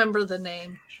don't remember the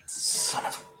name. Son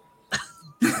of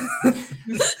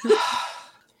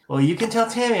Well, you can tell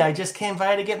Tammy I just came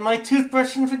by to get my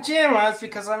toothbrush and pajamas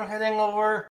because I'm heading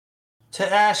over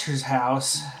to Asher's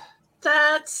house.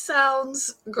 That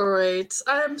sounds great.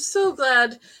 I'm so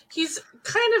glad. He's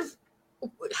kind of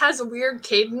has a weird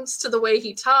cadence to the way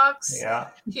he talks. Yeah.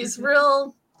 He's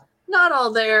real, not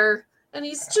all there. And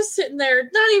he's just sitting there,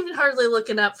 not even hardly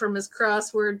looking up from his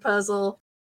crossword puzzle.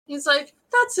 He's like,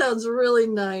 that sounds really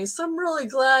nice. I'm really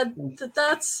glad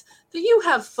that you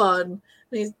have fun.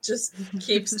 And he just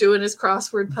keeps doing his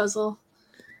crossword puzzle.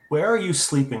 Where are you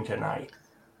sleeping tonight?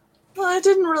 Well, I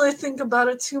didn't really think about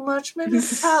it too much. Maybe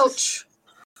the couch.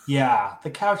 Yeah, the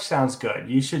couch sounds good.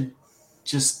 You should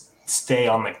just stay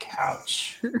on the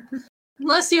couch.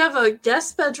 Unless you have a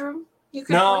guest bedroom. You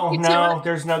can No,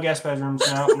 there's no guest bedrooms.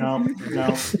 No.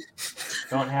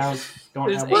 Don't have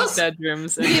There's 8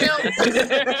 bedrooms. You know.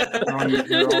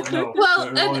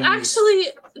 Well, and actually,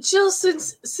 Jill,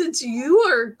 since you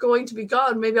are going to be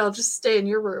gone, maybe I'll just stay in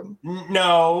your room.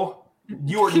 No.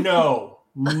 No.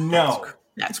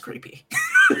 That's creepy.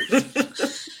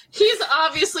 He's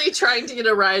obviously trying to get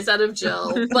a rise out of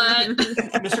Jill, but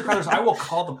Mr. Carruthers, I will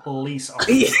call the police on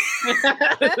you.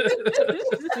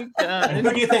 And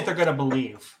who do you think they're going to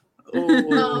believe?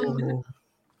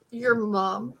 Your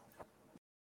mom.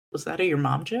 Was that a your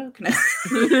mom joke?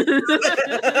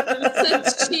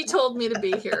 Since she told me to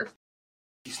be here.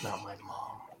 She's not my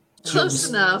mom. Close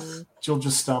enough. Jill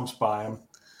just stomps by him.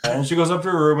 And she goes up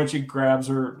to her room and she grabs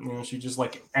her, she just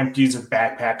empties her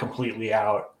backpack completely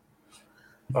out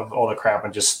of all the crap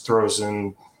and just throws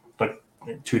in a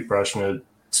toothbrush and a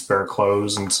spare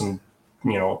clothes and some,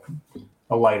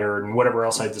 a lighter, and whatever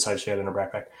else I decide she had in her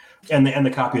backpack, and the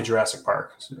copy of Jurassic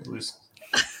Park. So at least.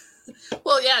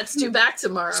 Well, yeah, it's due back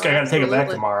tomorrow. I got to take it back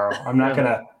tomorrow. I'm not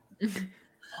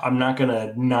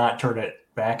gonna not turn it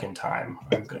back in time.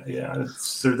 We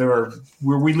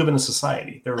live in a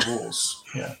society. There are rules.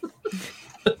 Yeah.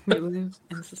 We live in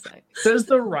society. Says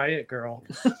the riot girl.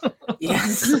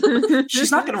 Yes.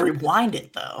 She's not going to rewind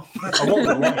it, though. I won't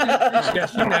rewind it. Yeah,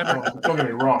 she never. Don't get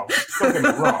me wrong.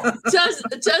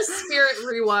 Does Spirit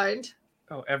rewind?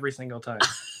 Oh, every single time.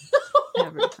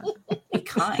 Every time. Be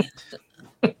kind.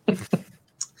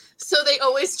 So they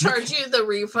always charge you the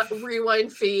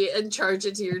rewind fee and charge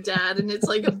it to your dad, and it's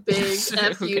like a big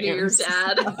F you to your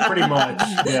dad. Pretty much,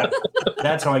 yeah.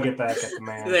 That's how I get back at the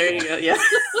man. There you go, yeah.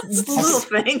 It's the little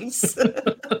things.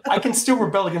 I can still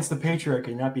rebel against the patriarchy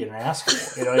and not be an asshole.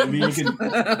 You know what I mean? You can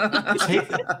take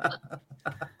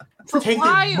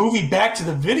the movie back to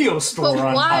the video store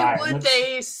on why time. Would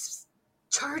they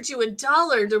charge you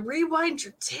 $1 to rewind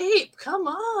your tape? Come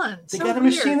on. They got a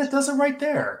machine that does it right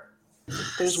there.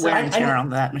 There's wear and tear on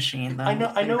that machine, though.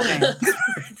 I know.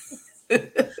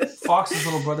 Fox's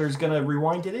little brother is going to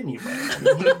rewind it anyway.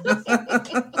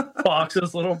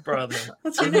 Fox's little brother.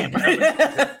 What's your name?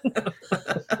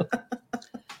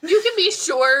 You can be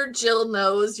sure Jill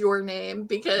knows your name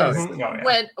because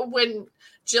when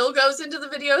Jill goes into the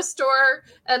video store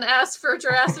and asks for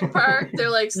Jurassic Park, they're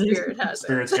like, Spirit has it.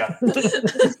 Spirit's got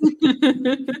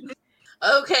it.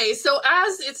 Okay, so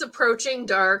as it's approaching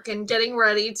dark and getting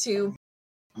ready to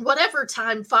whatever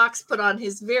time Fox put on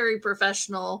his very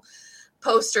professional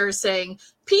poster saying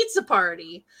pizza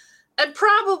party, and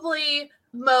probably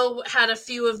Mo had a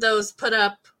few of those put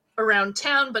up around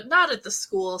town, but not at the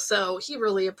school, so he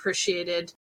really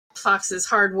appreciated Fox's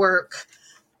hard work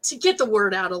to get the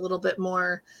word out a little bit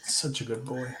more. Such a good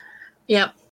boy.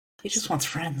 Yep. He just wants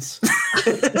friends.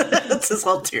 That's his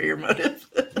ulterior motive.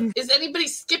 Is anybody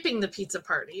skipping the pizza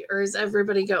party, or is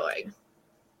everybody going?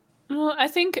 Well, I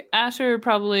think Asher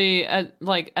probably at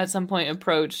some point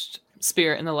approached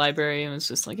Spirit in the library and was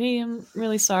just like, "Hey, I'm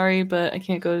really sorry, but I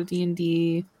can't go to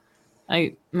D&D.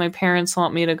 My parents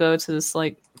want me to go to this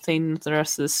thing with the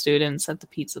rest of the students at the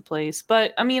pizza place.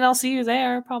 But I mean, I'll see you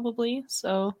there probably."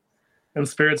 So. And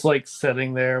Spirit's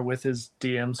sitting there with his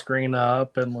DM screen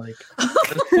up and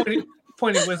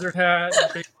pointy wizard hat,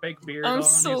 and big beard on. I'm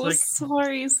so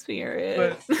sorry,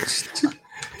 Spirit. But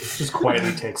just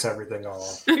quietly takes everything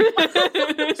off.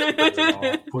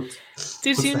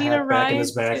 Did you need a ride? In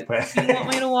his backpack. Do you want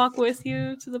me to walk with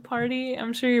you to the party?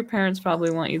 I'm sure your parents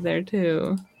probably want you there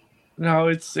too. No,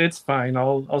 it's fine.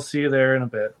 I'll see you there in a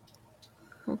bit.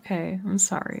 Okay, I'm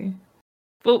sorry.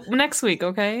 Well, next week,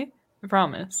 okay? I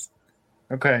promise.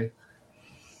 Okay.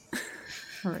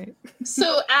 All right.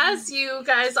 So as you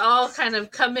guys all kind of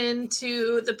come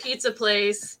into the pizza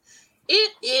place,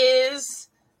 it is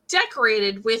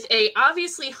decorated with a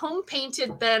obviously home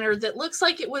painted banner that looks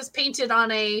like it was painted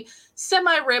on a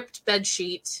semi-ripped bed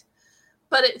sheet,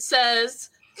 but it says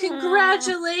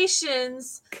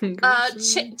congratulations,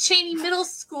 Cheney Middle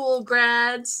School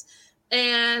grads,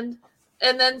 and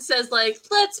then says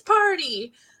let's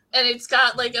party. And it's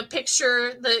got a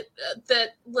picture that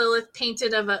Lilith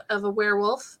painted of a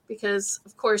werewolf, because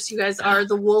of course you guys are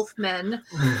the wolf men.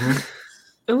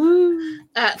 Mm-hmm. Ooh.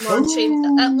 At Lon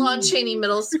Chaney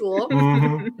Middle School.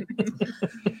 Mm-hmm.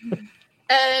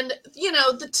 And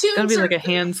the tunes it's gonna be like a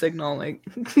hand signal, the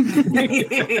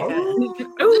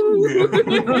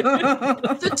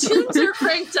tunes are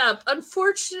cranked up.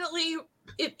 Unfortunately,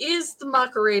 it is the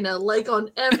Macarena,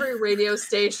 on every radio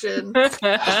station.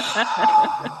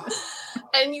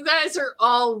 And you guys are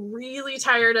all really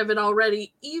tired of it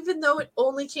already, even though it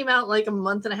only came out a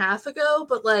month and a half ago.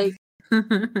 But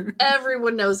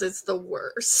everyone knows it's the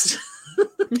worst.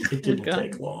 It didn't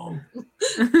take long.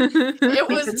 It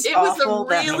was awful, a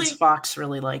that really means Fox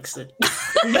really likes it.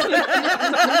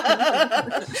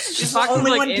 She's the Fox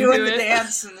only one doing the it.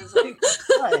 dance, and is what?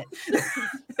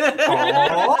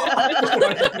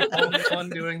 Only one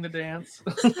doing the dance.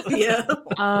 Yeah.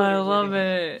 I love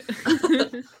it.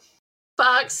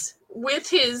 Fox with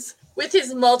his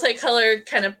multicolored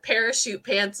kind of parachute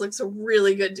pants looks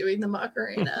really good doing the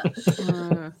Macarena.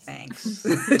 Thanks.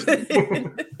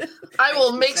 I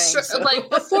will make sure,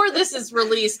 before this is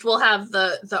released, we'll have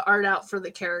the art out for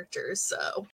the characters.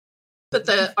 So, but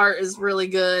the art is really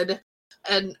good,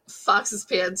 and Fox's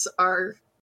pants are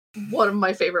one of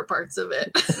my favorite parts of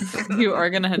it. You are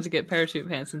gonna have to get parachute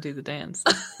pants and do the dance.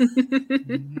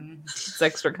 It's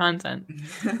extra content.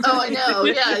 Oh, I know.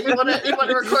 Yeah, you want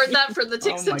to record that for the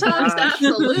Ticks and Talks? gosh.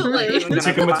 Absolutely.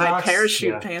 I'm gonna buy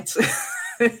parachute pants.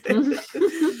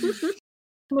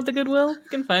 With the Goodwill, you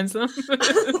can find some.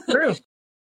 True.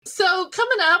 So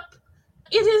coming up,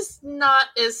 it is not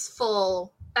as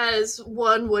full as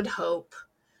one would hope.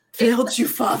 Failed you,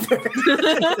 father.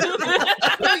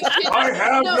 I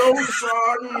have no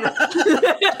son.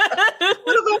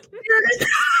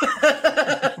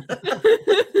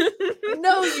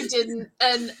 No, you didn't.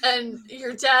 And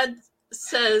your dad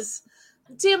says,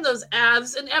 "Damn those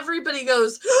abs," and everybody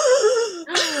goes,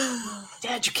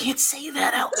 Dad, you can't say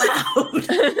that out loud.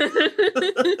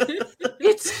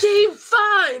 "It's game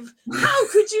 5. How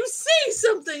could you say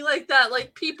something like that?"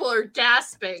 Like people are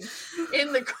gasping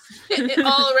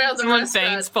all around the Someone restaurant.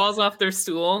 bangs, falls off their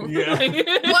stool. Yeah.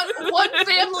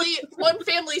 One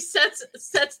family sets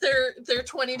their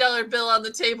 $20 bill on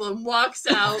the table and walks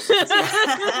out.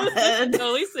 At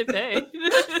least they pay.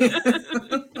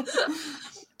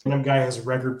 Some guy has a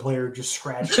record player just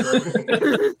scratched.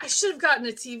 I should have gotten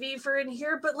a TV for in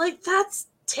here, but like that's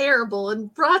terrible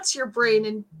and rots your brain,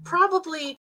 and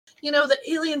probably, the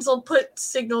aliens will put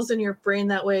signals in your brain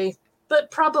that way,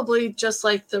 but probably just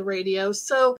like the radio.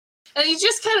 So, and he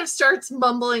just kind of starts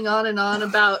mumbling on and on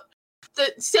about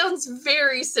that sounds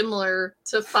very similar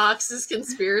to Fox's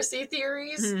conspiracy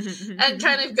theories, and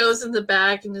kind of goes in the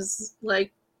back and is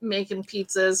like making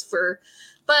pizzas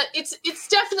but it's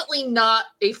definitely not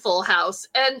a full house.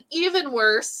 And even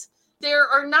worse, there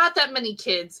are not that many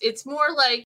kids. It's more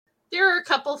like there are a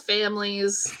couple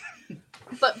families,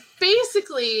 but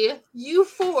basically you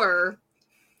 4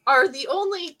 are the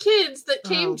only kids that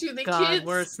came to the kids.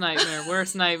 Worst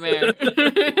nightmare.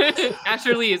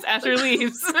 Asher leaves.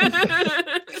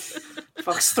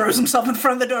 Fox throws himself in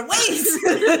front of the door. Wait!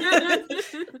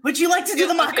 Would you like to do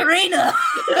the Macarena?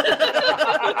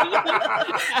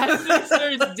 Asher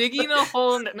starts digging a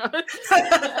hole.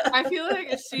 I feel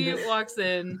like if she walks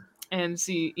in and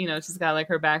she, she's got like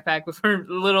her backpack with her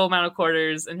little amount of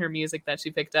quarters and her music that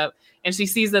she picked up, and she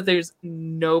sees that there's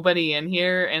nobody in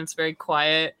here and it's very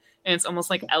quiet. And it's almost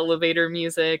like elevator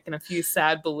music and a few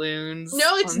sad balloons.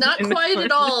 No, it's not quiet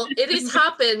at all. It is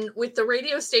hopping with the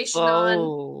radio station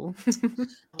on.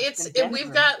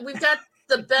 We've got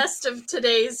the best of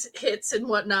today's hits and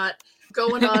whatnot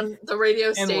going on the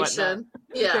radio station.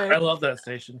 Yeah, I love that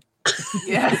station.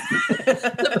 Yeah,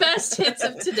 the best hits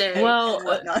of today. Well,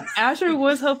 Asher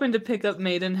was hoping to pick up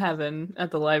 "Made in Heaven"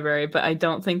 at the library, but I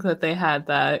don't think that they had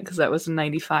that because that was a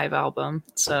 '95 album.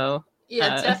 So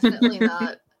yeah, definitely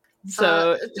not.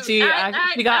 So she got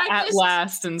Agnes, "At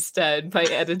Last" instead by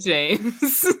Etta James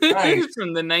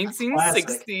from the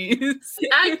 1960s.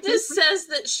 Agnes says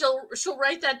that she'll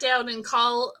write that down and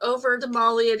call over to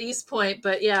Molly at East Point.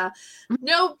 But yeah,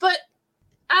 no. But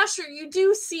Asher, you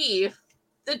do see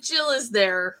that Jill is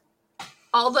there,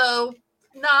 although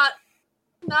not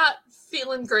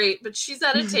feeling great. But she's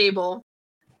at a table,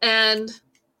 and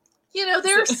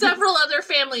there are several other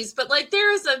families, but like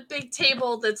there is a big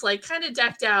table that's like kind of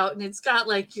decked out, and it's got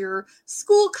like your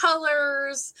school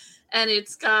colors, and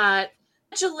it's got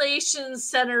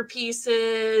congratulations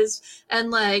centerpieces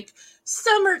and like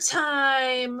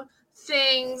summertime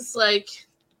things. Like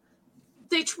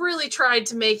they really tried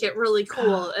to make it really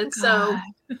cool. And so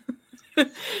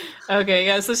okay,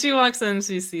 yeah, so she walks in,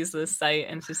 she sees this site,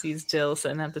 and she sees Jill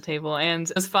sitting at the table,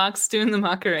 and is Fox doing the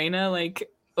Macarena like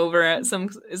over at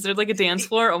is there like a dance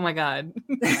floor? Oh my god.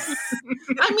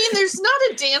 I mean, there's not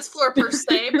a dance floor per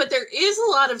se, but there is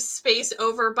a lot of space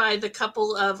over by the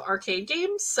couple of arcade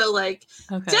games. So like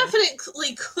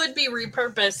definitely could be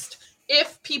repurposed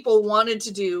if people wanted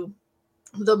to do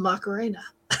the Macarena.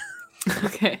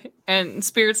 Okay. And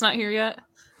Spirit's not here yet?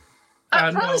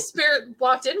 Probably no. Spirit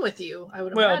walked in with you, I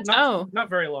would imagine. Not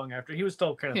very long after. He was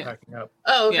still kind of packing up.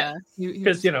 Oh, okay. Yeah.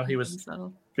 Because, he was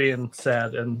being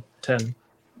sad and 10.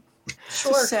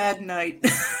 Sure. It's a sad night.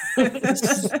 Takes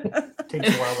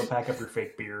a while to pack up your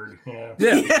fake beard. Yeah.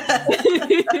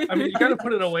 I mean, you got to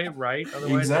put it away right.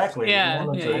 Otherwise, exactly. Yeah.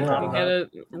 You got to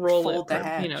roll fold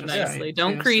it, nicely. Yeah.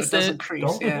 Don't crease it.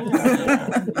 Crease,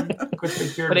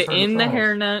 Put it in the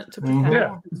hairnet to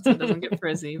protect so it doesn't get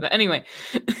frizzy. But anyway.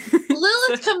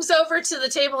 Lilith comes over to the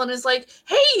table and is like,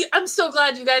 "Hey, I'm so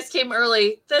glad you guys came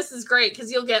early. This is great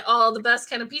because you'll get all the best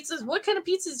kind of pizzas. What kind of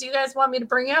pizzas do you guys want me to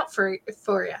bring out for you?"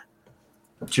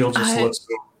 Jill just looks,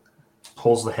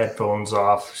 pulls the headphones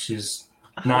off. She's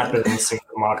not been listening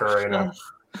to Macarena.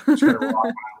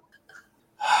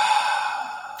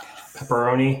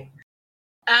 Pepperoni.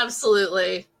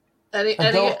 Absolutely.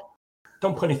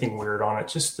 Don't put anything weird on it.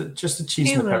 Just the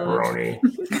cheese and the pepperoni.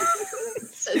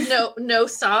 No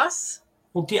sauce.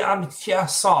 Well, yeah,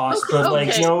 sauce, but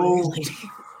like no.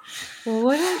 Well,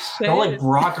 what a shit. Don't like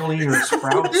broccoli or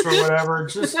sprouts or whatever.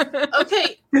 Just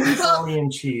Okay. Well, macaroni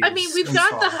and cheese. I mean, we've and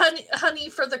got the sauce. honey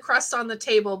for the crust on the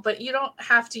table, but you don't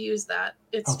have to use that.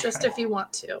 It's just Okay. if you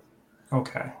want to.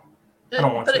 Okay. I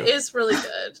don't want but to. it is really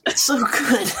good. It's so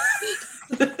good.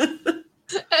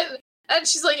 And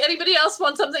she's like, anybody else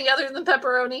want something other than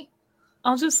pepperoni?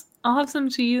 I'll have some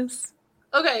cheese.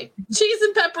 Okay, cheese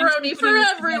and pepperoni for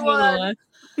everyone.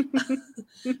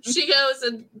 She goes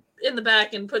in the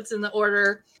back and puts in the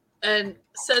order and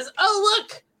says, "Oh,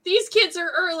 look, these kids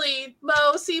are early.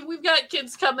 Mo, see, we've got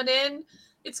kids coming in.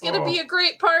 It's going to be a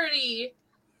great party."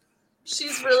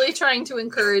 She's really trying to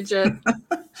encourage it.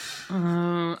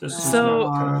 This is so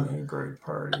not a great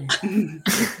party.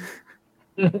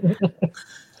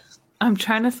 I'm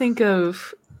trying to think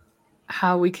of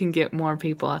how we can get more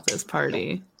people at this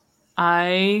party.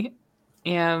 I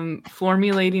am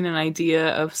formulating an idea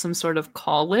of some sort of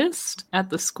call list at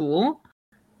the school.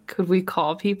 Could we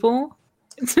call people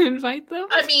to invite them?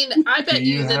 I mean, I bet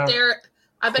you that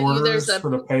there's a for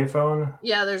the payphone.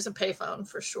 Yeah, there's a payphone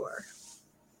for sure.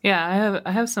 Yeah,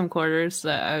 I have some quarters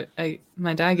that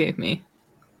my dad gave me.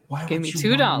 Why Gave would me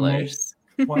you $2.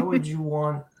 Why would you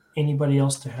want anybody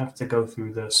else to have to go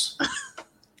through this?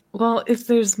 Well, if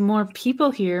there's more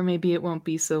people here, maybe it won't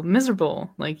be so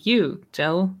miserable like you,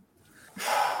 Jill.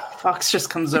 Fox just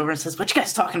comes over and says, "What you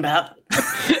guys talking about?"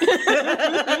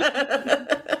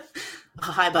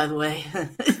 Hi, by the way.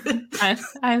 Hi,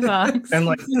 Fox. And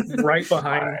like right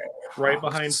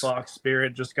behind Fox,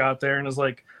 Spirit just got there and is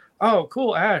like, "Oh,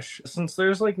 cool, Ash. Since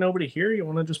there's like nobody here, you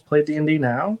want to just play D&D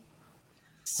now?"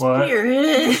 What?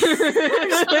 Spirit.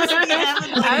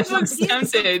 Ash looks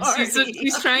tempted.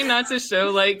 She's trying not to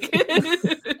show like.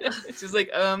 She's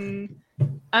like,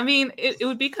 I mean, it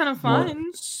would be kind of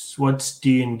fun. What's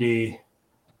D&D?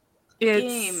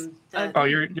 It's Game. Oh,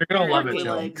 you're gonna love it, Legs.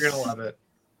 Jill. You're gonna love it.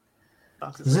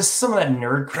 Is this some of that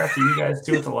nerd crap that you guys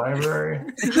do at the library?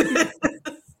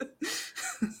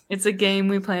 it's a game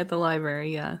we play at the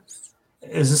library. Yes.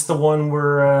 Is this the one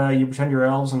where you pretend you're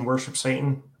elves and worship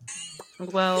Satan?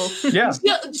 Well, Yeah.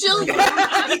 Jill, He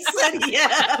said,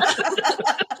 "Yeah."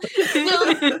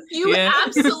 Jill, you Yeah.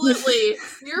 absolutely,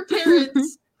 your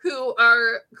parents who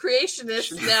are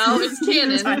creationists now is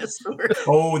canon. Dinosaur.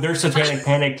 Oh, they're satanic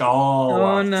panicked all.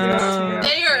 Oh, no.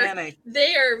 Panic.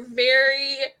 They are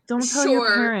very don't tell your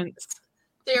sure. parents.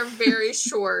 They're very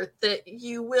sure that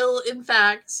you will, in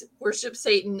fact, worship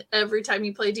Satan every time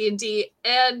you play D&D,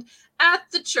 and at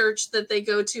the church that they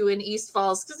go to in East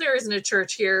Falls, because there isn't a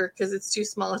church here because it's too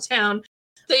small a town.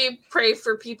 They pray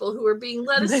for people who are being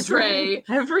led astray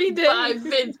every day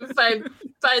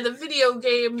by the video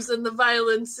games and the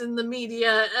violence in the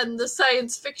media and the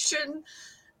science fiction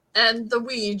and the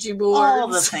Ouija boards. All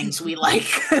the things we like.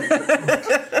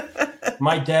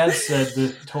 My dad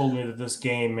told me that this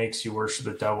game makes you worship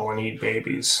the devil and eat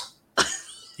babies.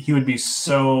 He would be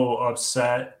so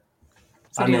upset.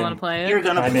 So do you want to play it? You're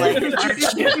gonna play it,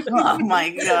 aren't you? Oh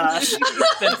my gosh.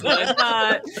 That's what I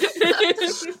thought.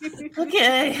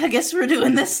 Okay, I guess we're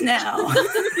doing this now.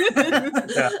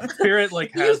 Yeah. Spirit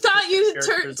like You has thought you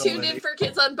characters tuned already. in for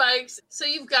Kids on Bikes, so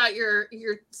you've got your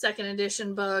second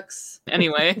edition books.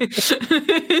 Anyway,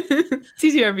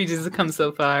 TTRPGs have come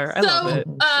so far. I love it.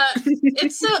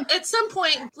 At some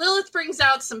point, Lilith brings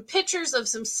out some pictures of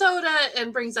some soda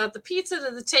and brings out the pizza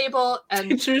to the table. And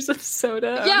Pictures of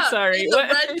soda. yeah, I'm sorry. in the What?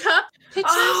 red cup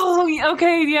pictures. Oh,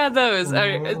 okay, yeah, those.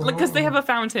 Because they have a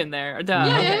fountain there. Duh.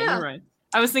 Yeah, okay, yeah. You're right.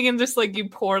 I was thinking just like you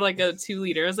pour like a 2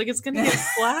 liter. I was like, it's gonna get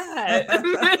flat.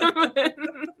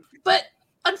 But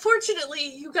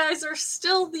unfortunately, you guys are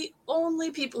still the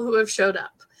only people who have showed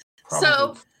up.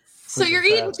 So you're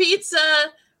eating pizza.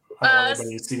 I don't want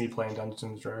anybody to see me playing Dungeons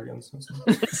and Dragons.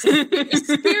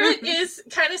 Spirit is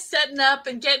kind of setting up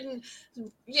and getting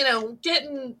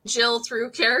Jill through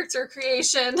character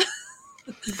creation.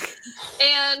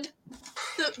 And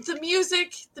the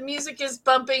music is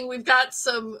bumping. We've got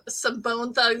some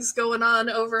Bone Thugs going on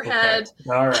overhead.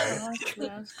 Okay. All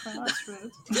right.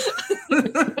 Crossroads.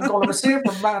 I'm going to see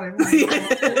everybody.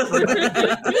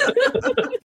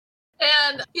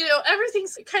 And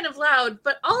everything's kind of loud,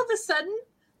 but all of a sudden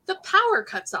the power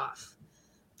cuts off.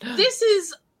 This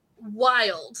is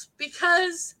wild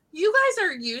because you guys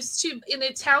are used to, in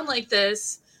a town like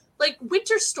this, like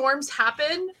winter storms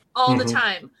happen all the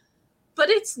time, but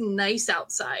it's nice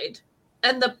outside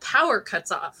and the power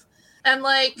cuts off. And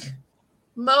like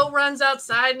Mo runs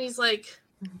outside and he's like,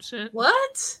 Shit.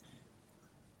 "What?"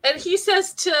 And he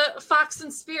says to Fox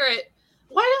and Spirit,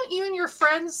 "Why don't you and your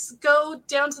friends go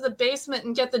down to the basement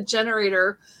and get the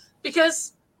generator?"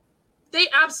 Because they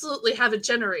absolutely have a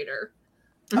generator.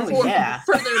 Oh, yeah.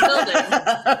 for their building.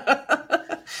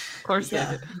 Of course,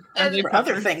 Yeah. and For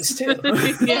other things, too.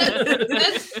 yeah.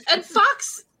 And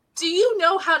Fox, do you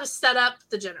know how to set up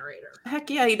the generator? Heck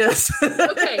yeah, he does.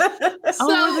 Okay. So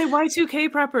Oh, are they Y2K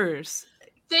preppers?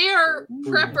 they are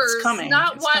preppers, coming.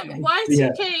 not It's Y. coming.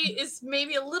 Y2K is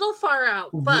maybe a little far out,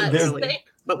 but Really?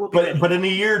 But we'll be ready. But in a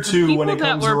year or two, when it People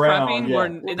that comes were around, prepping yeah.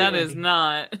 were, that is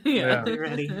not. Yeah. We'll be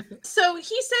ready. so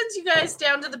he sends you guys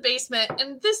down to the basement,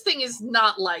 and this thing is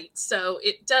not light, so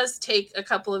it does take a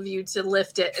couple of you to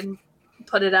lift it and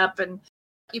put it up, and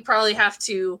you probably have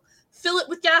to fill it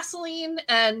with gasoline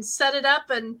and set it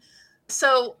up, and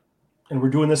so. And we're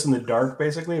doing this in the dark,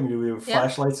 basically. I mean, do we have Yeah.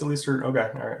 flashlights at least? Or okay,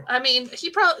 all right. I mean,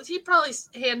 he probably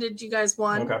handed you guys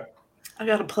one. Okay. I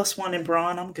got a +1 in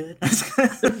brawn. I'm good.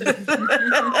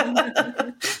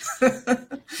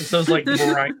 It's those like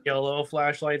bright yellow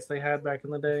flashlights they had back in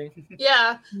the day.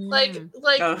 Yeah, like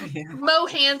Oh, yeah. Mo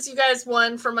hands you guys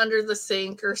one from under the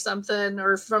sink or something,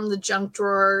 or from the junk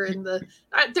drawer in the.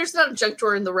 There's not a junk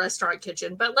drawer in the restaurant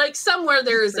kitchen, but like somewhere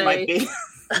there is There might be.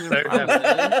 They're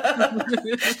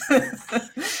definitely-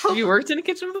 Have you worked in a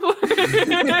kitchen before?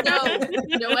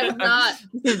 No, I have not.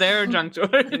 There are junk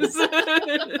drawers.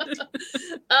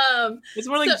 It's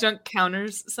more like So- junk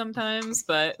counters sometimes,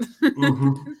 but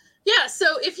Mhm. Yeah,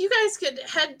 so if you guys could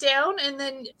head down, and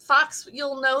then Fox,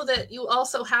 you'll know that you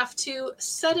also have to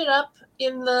set it up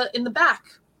in the back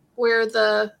where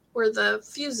the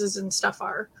fuses and stuff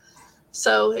are.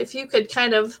 So if you could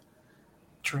kind of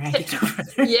Drag it over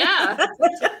there.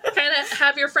 kind of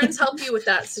have your friends help you with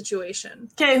that situation.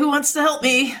 Okay, who wants to help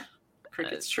me?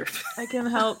 Cricket's chirp. I can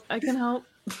help.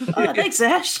 Oh, thanks,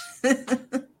 Ash.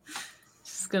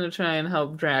 Just gonna try and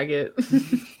help drag it.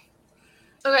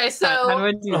 Okay, so How do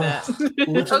I do that?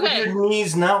 Lift it with your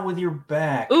knees, not with your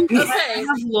back. Ooh, Okay. I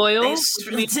have loyal. Thanks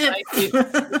for the tip.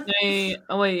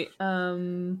 Oh wait,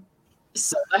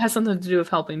 so that has something to do with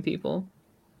helping people.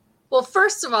 well,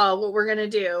 first of all, what we're gonna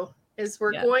do is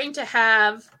we're Yeah. going to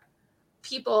have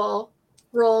people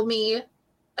roll me.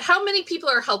 How many people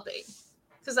are helping?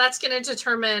 Because that's going to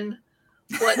determine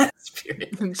what.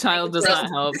 Child does not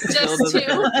help. Just Child doesn't two?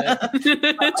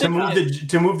 help.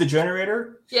 To move the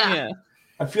generator. Yeah. Yeah.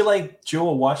 I feel like Joe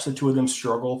will watch the two of them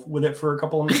struggle with it for a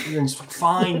couple of minutes.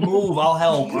 Fine, move. I'll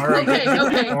help. All right. Okay.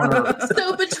 Okay. Corner.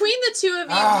 So between the two of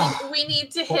you, we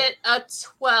need to hit a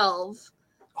 12,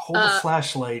 Hold the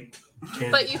flashlight,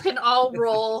 kid. but you can all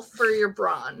roll for your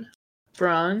brawn.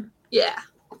 Braun. Yeah.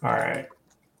 All right.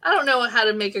 I don't know how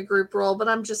to make a group roll, but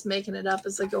I'm just making it up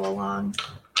as I go along.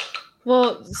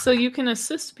 Well, so you can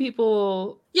assist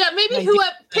people. Yeah, maybe Yeah,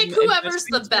 pick and whoever's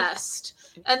the adjustments. best,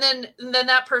 and then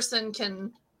that person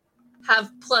can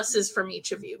have pluses from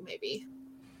each of you, maybe.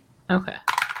 Okay.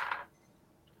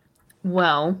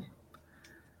 Well,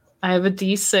 I have a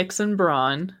D6 in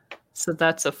brawn, so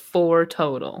that's a 4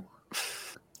 total.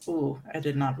 Ooh, I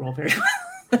did not roll very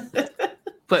well.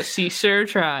 But she sure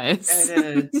tries. I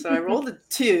did. So I rolled a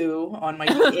 2 on my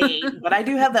 8, but I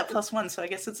do have that +1, so I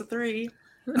guess it's a 3.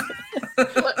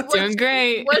 Doing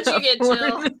great. What'd you get,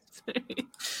 Jill?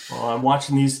 Well, I'm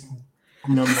watching these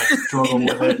numbnuts struggle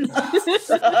with it.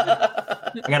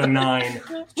 I got a 9.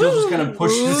 Jill's just gonna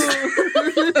push this.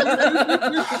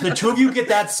 The two of you get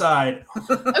that side.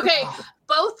 Okay,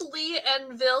 both Lee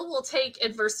and Vil will take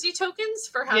adversity tokens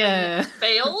for having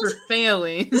failed. For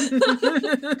failing.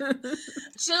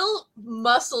 Jill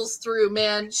muscles through,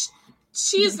 man.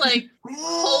 She's like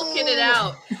hulking it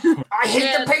out. I hate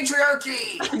And- the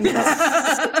patriarchy.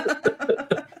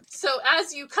 So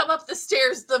as you come up the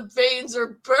stairs, the veins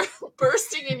are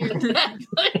bursting in your neck.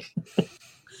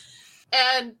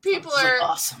 And people are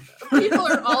awesome. people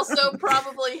are also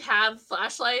probably have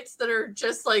flashlights that are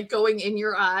just like going in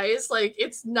your eyes. Like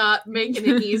it's not making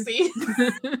it easy.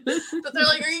 But they're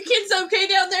like, "Are you kids okay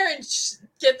down there?" And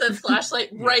get the flashlight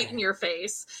right in your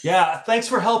face. Yeah, thanks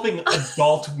for helping,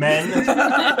 adult men.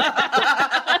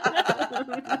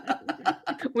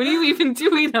 What are you even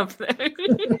doing up there?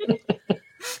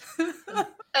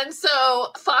 And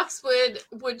so Fox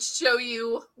would show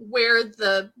you where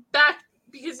the back,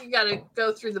 because you got to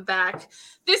go through the back.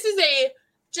 This is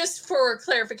just for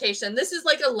clarification, this is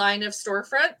like a line of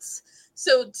storefronts.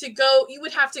 So to go, you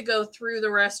would have to go through the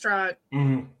restaurant,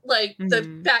 like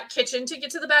the back kitchen to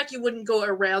get to the back. You wouldn't go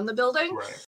around the building.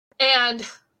 Right. And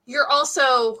you're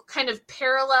also kind of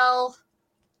parallel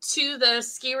to the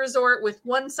ski resort, with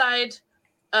one side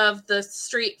of the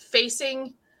street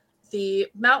facing the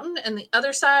mountain and the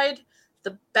other side,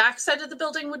 the back side of the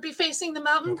building, would be facing the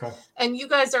mountain. Okay. And you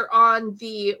guys are on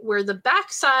where the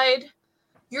back side,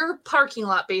 your parking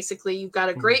lot, basically. You've got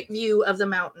a great view of the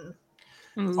mountain.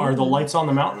 Are the lights on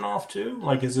the mountain off too?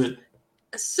 Like, is it?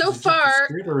 So Is it just the far,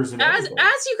 street or is it as everywhere?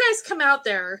 you guys come out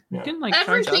there, You Yeah. can like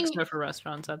charge Everything- extra for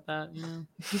restaurants at that. You know?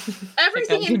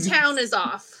 everything in Like, town is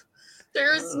off.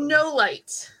 There is no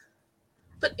light.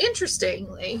 But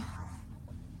interestingly,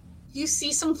 you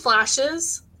see some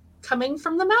flashes coming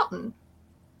from the mountain.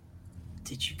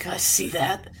 Did you guys see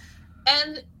that?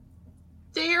 And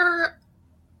they're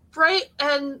bright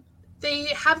and they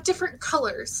have different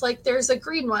colors. Like there's a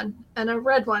green one and a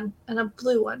red one and a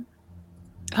blue one.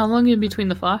 How long in between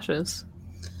the flashes?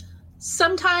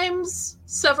 Sometimes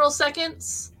several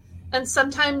seconds and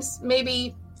sometimes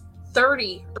maybe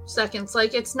 30 seconds.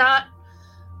 Like it's not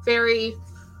very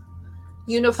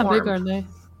uniform. How big are they?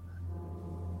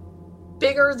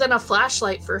 Bigger than a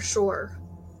flashlight for sure.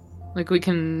 Like we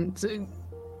can. The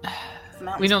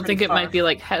mountain's We don't pretty think it far. might be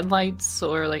like headlights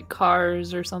or like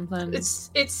cars or something.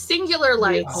 It's singular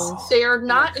lights. Vehicles. They are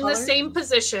not in the Colors? same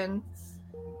position,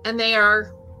 and they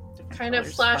are Different kind of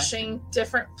colors flashing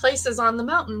different places on the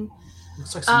mountain.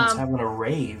 Looks like someone's Um, having a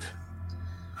rave.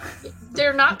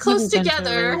 They're not close Never been to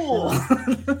together. a Cool.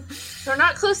 They're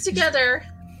not close together.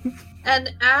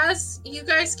 And as you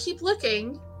guys keep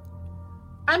looking,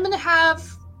 I'm going to have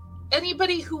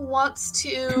anybody who wants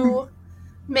to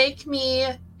make me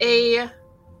a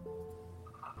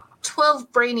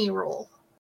 12 brainy roll.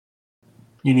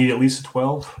 You need at least a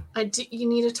 12. You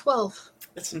need a 12.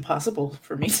 It's impossible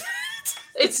for me to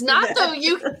It's not though,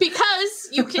 because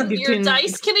your can-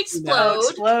 dice can explode.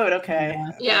 explode. Okay.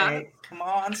 Yeah. Okay. Come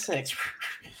on, 6.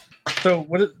 So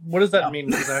what does that mean?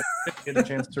 Because I didn't get a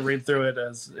chance to read through it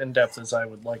as in depth as I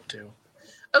would like to.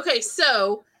 Okay,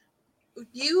 so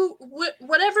what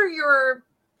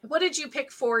did you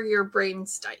pick for your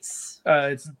brains dice?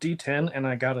 It's D10 and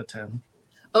I got a 10.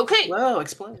 Okay, Whoa,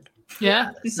 explode.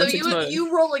 Yeah. so let's explode.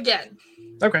 you roll again,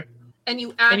 Okay. and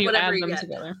you add and you whatever add you them get.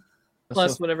 together.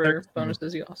 Plus So whatever 13.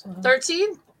 bonuses you also have.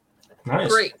 13? Nice.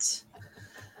 Great.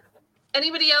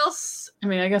 Anybody else? I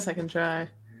mean, I guess I can try.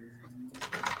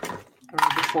 I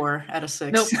rolled a 4 out of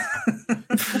 6. Nope.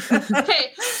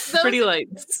 Okay, Pretty light.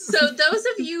 so those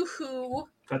of you who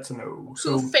That's a no.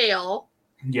 So, fail,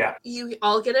 yeah. you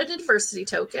all get an adversity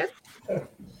token.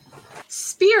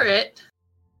 Spirit,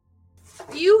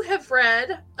 you have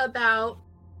read about,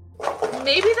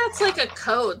 maybe that's like a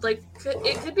code. Like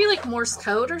it could be like Morse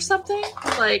code or something.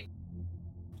 Like,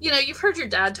 you've heard your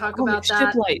dad talk about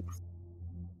that. Light.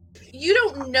 You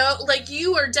don't know, like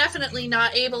you are definitely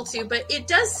not able to, but it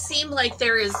does seem like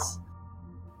there is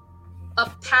a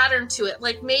pattern to it.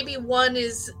 Like maybe one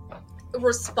is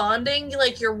responding,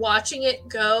 like you're watching it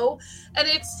go, and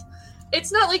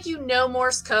it's not like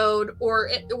Morse code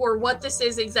or what this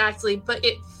is exactly, but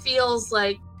it feels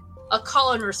like a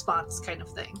call and response kind of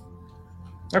thing.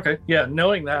 Okay. Yeah.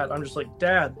 Knowing that, I'm just like,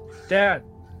 Dad,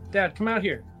 come out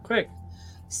here, quick.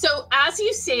 So as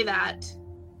you say that,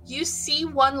 you see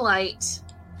one light.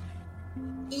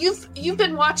 You've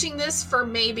been watching this for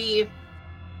maybe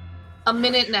a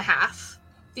minute and a half,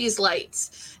 these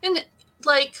lights. And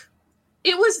like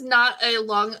it was not a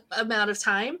long amount of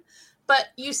time, but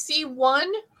you see one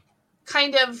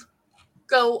kind of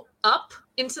go up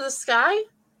into the sky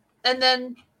and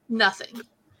then nothing.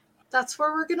 That's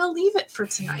where we're going to leave it for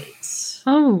tonight.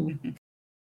 Oh,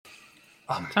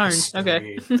 I'm darn. pissed.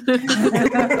 Okay.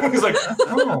 He's like,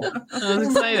 oh. I was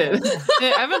excited.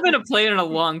 I haven't been a player in a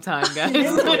long time, guys.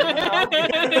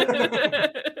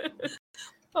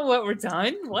 Oh, what? We're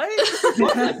done? What?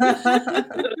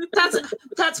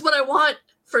 That's what I want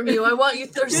from you. I want you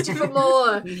thirsty for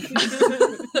more.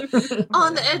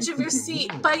 On the edge of your seat,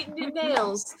 biting your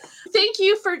nails. Thank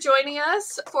you for joining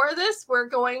us for this. We're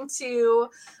going to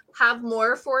have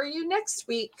more for you next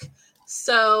week.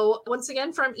 So once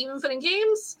again, from Even Footing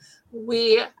Games,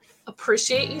 we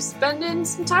appreciate you spending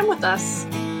some time with us.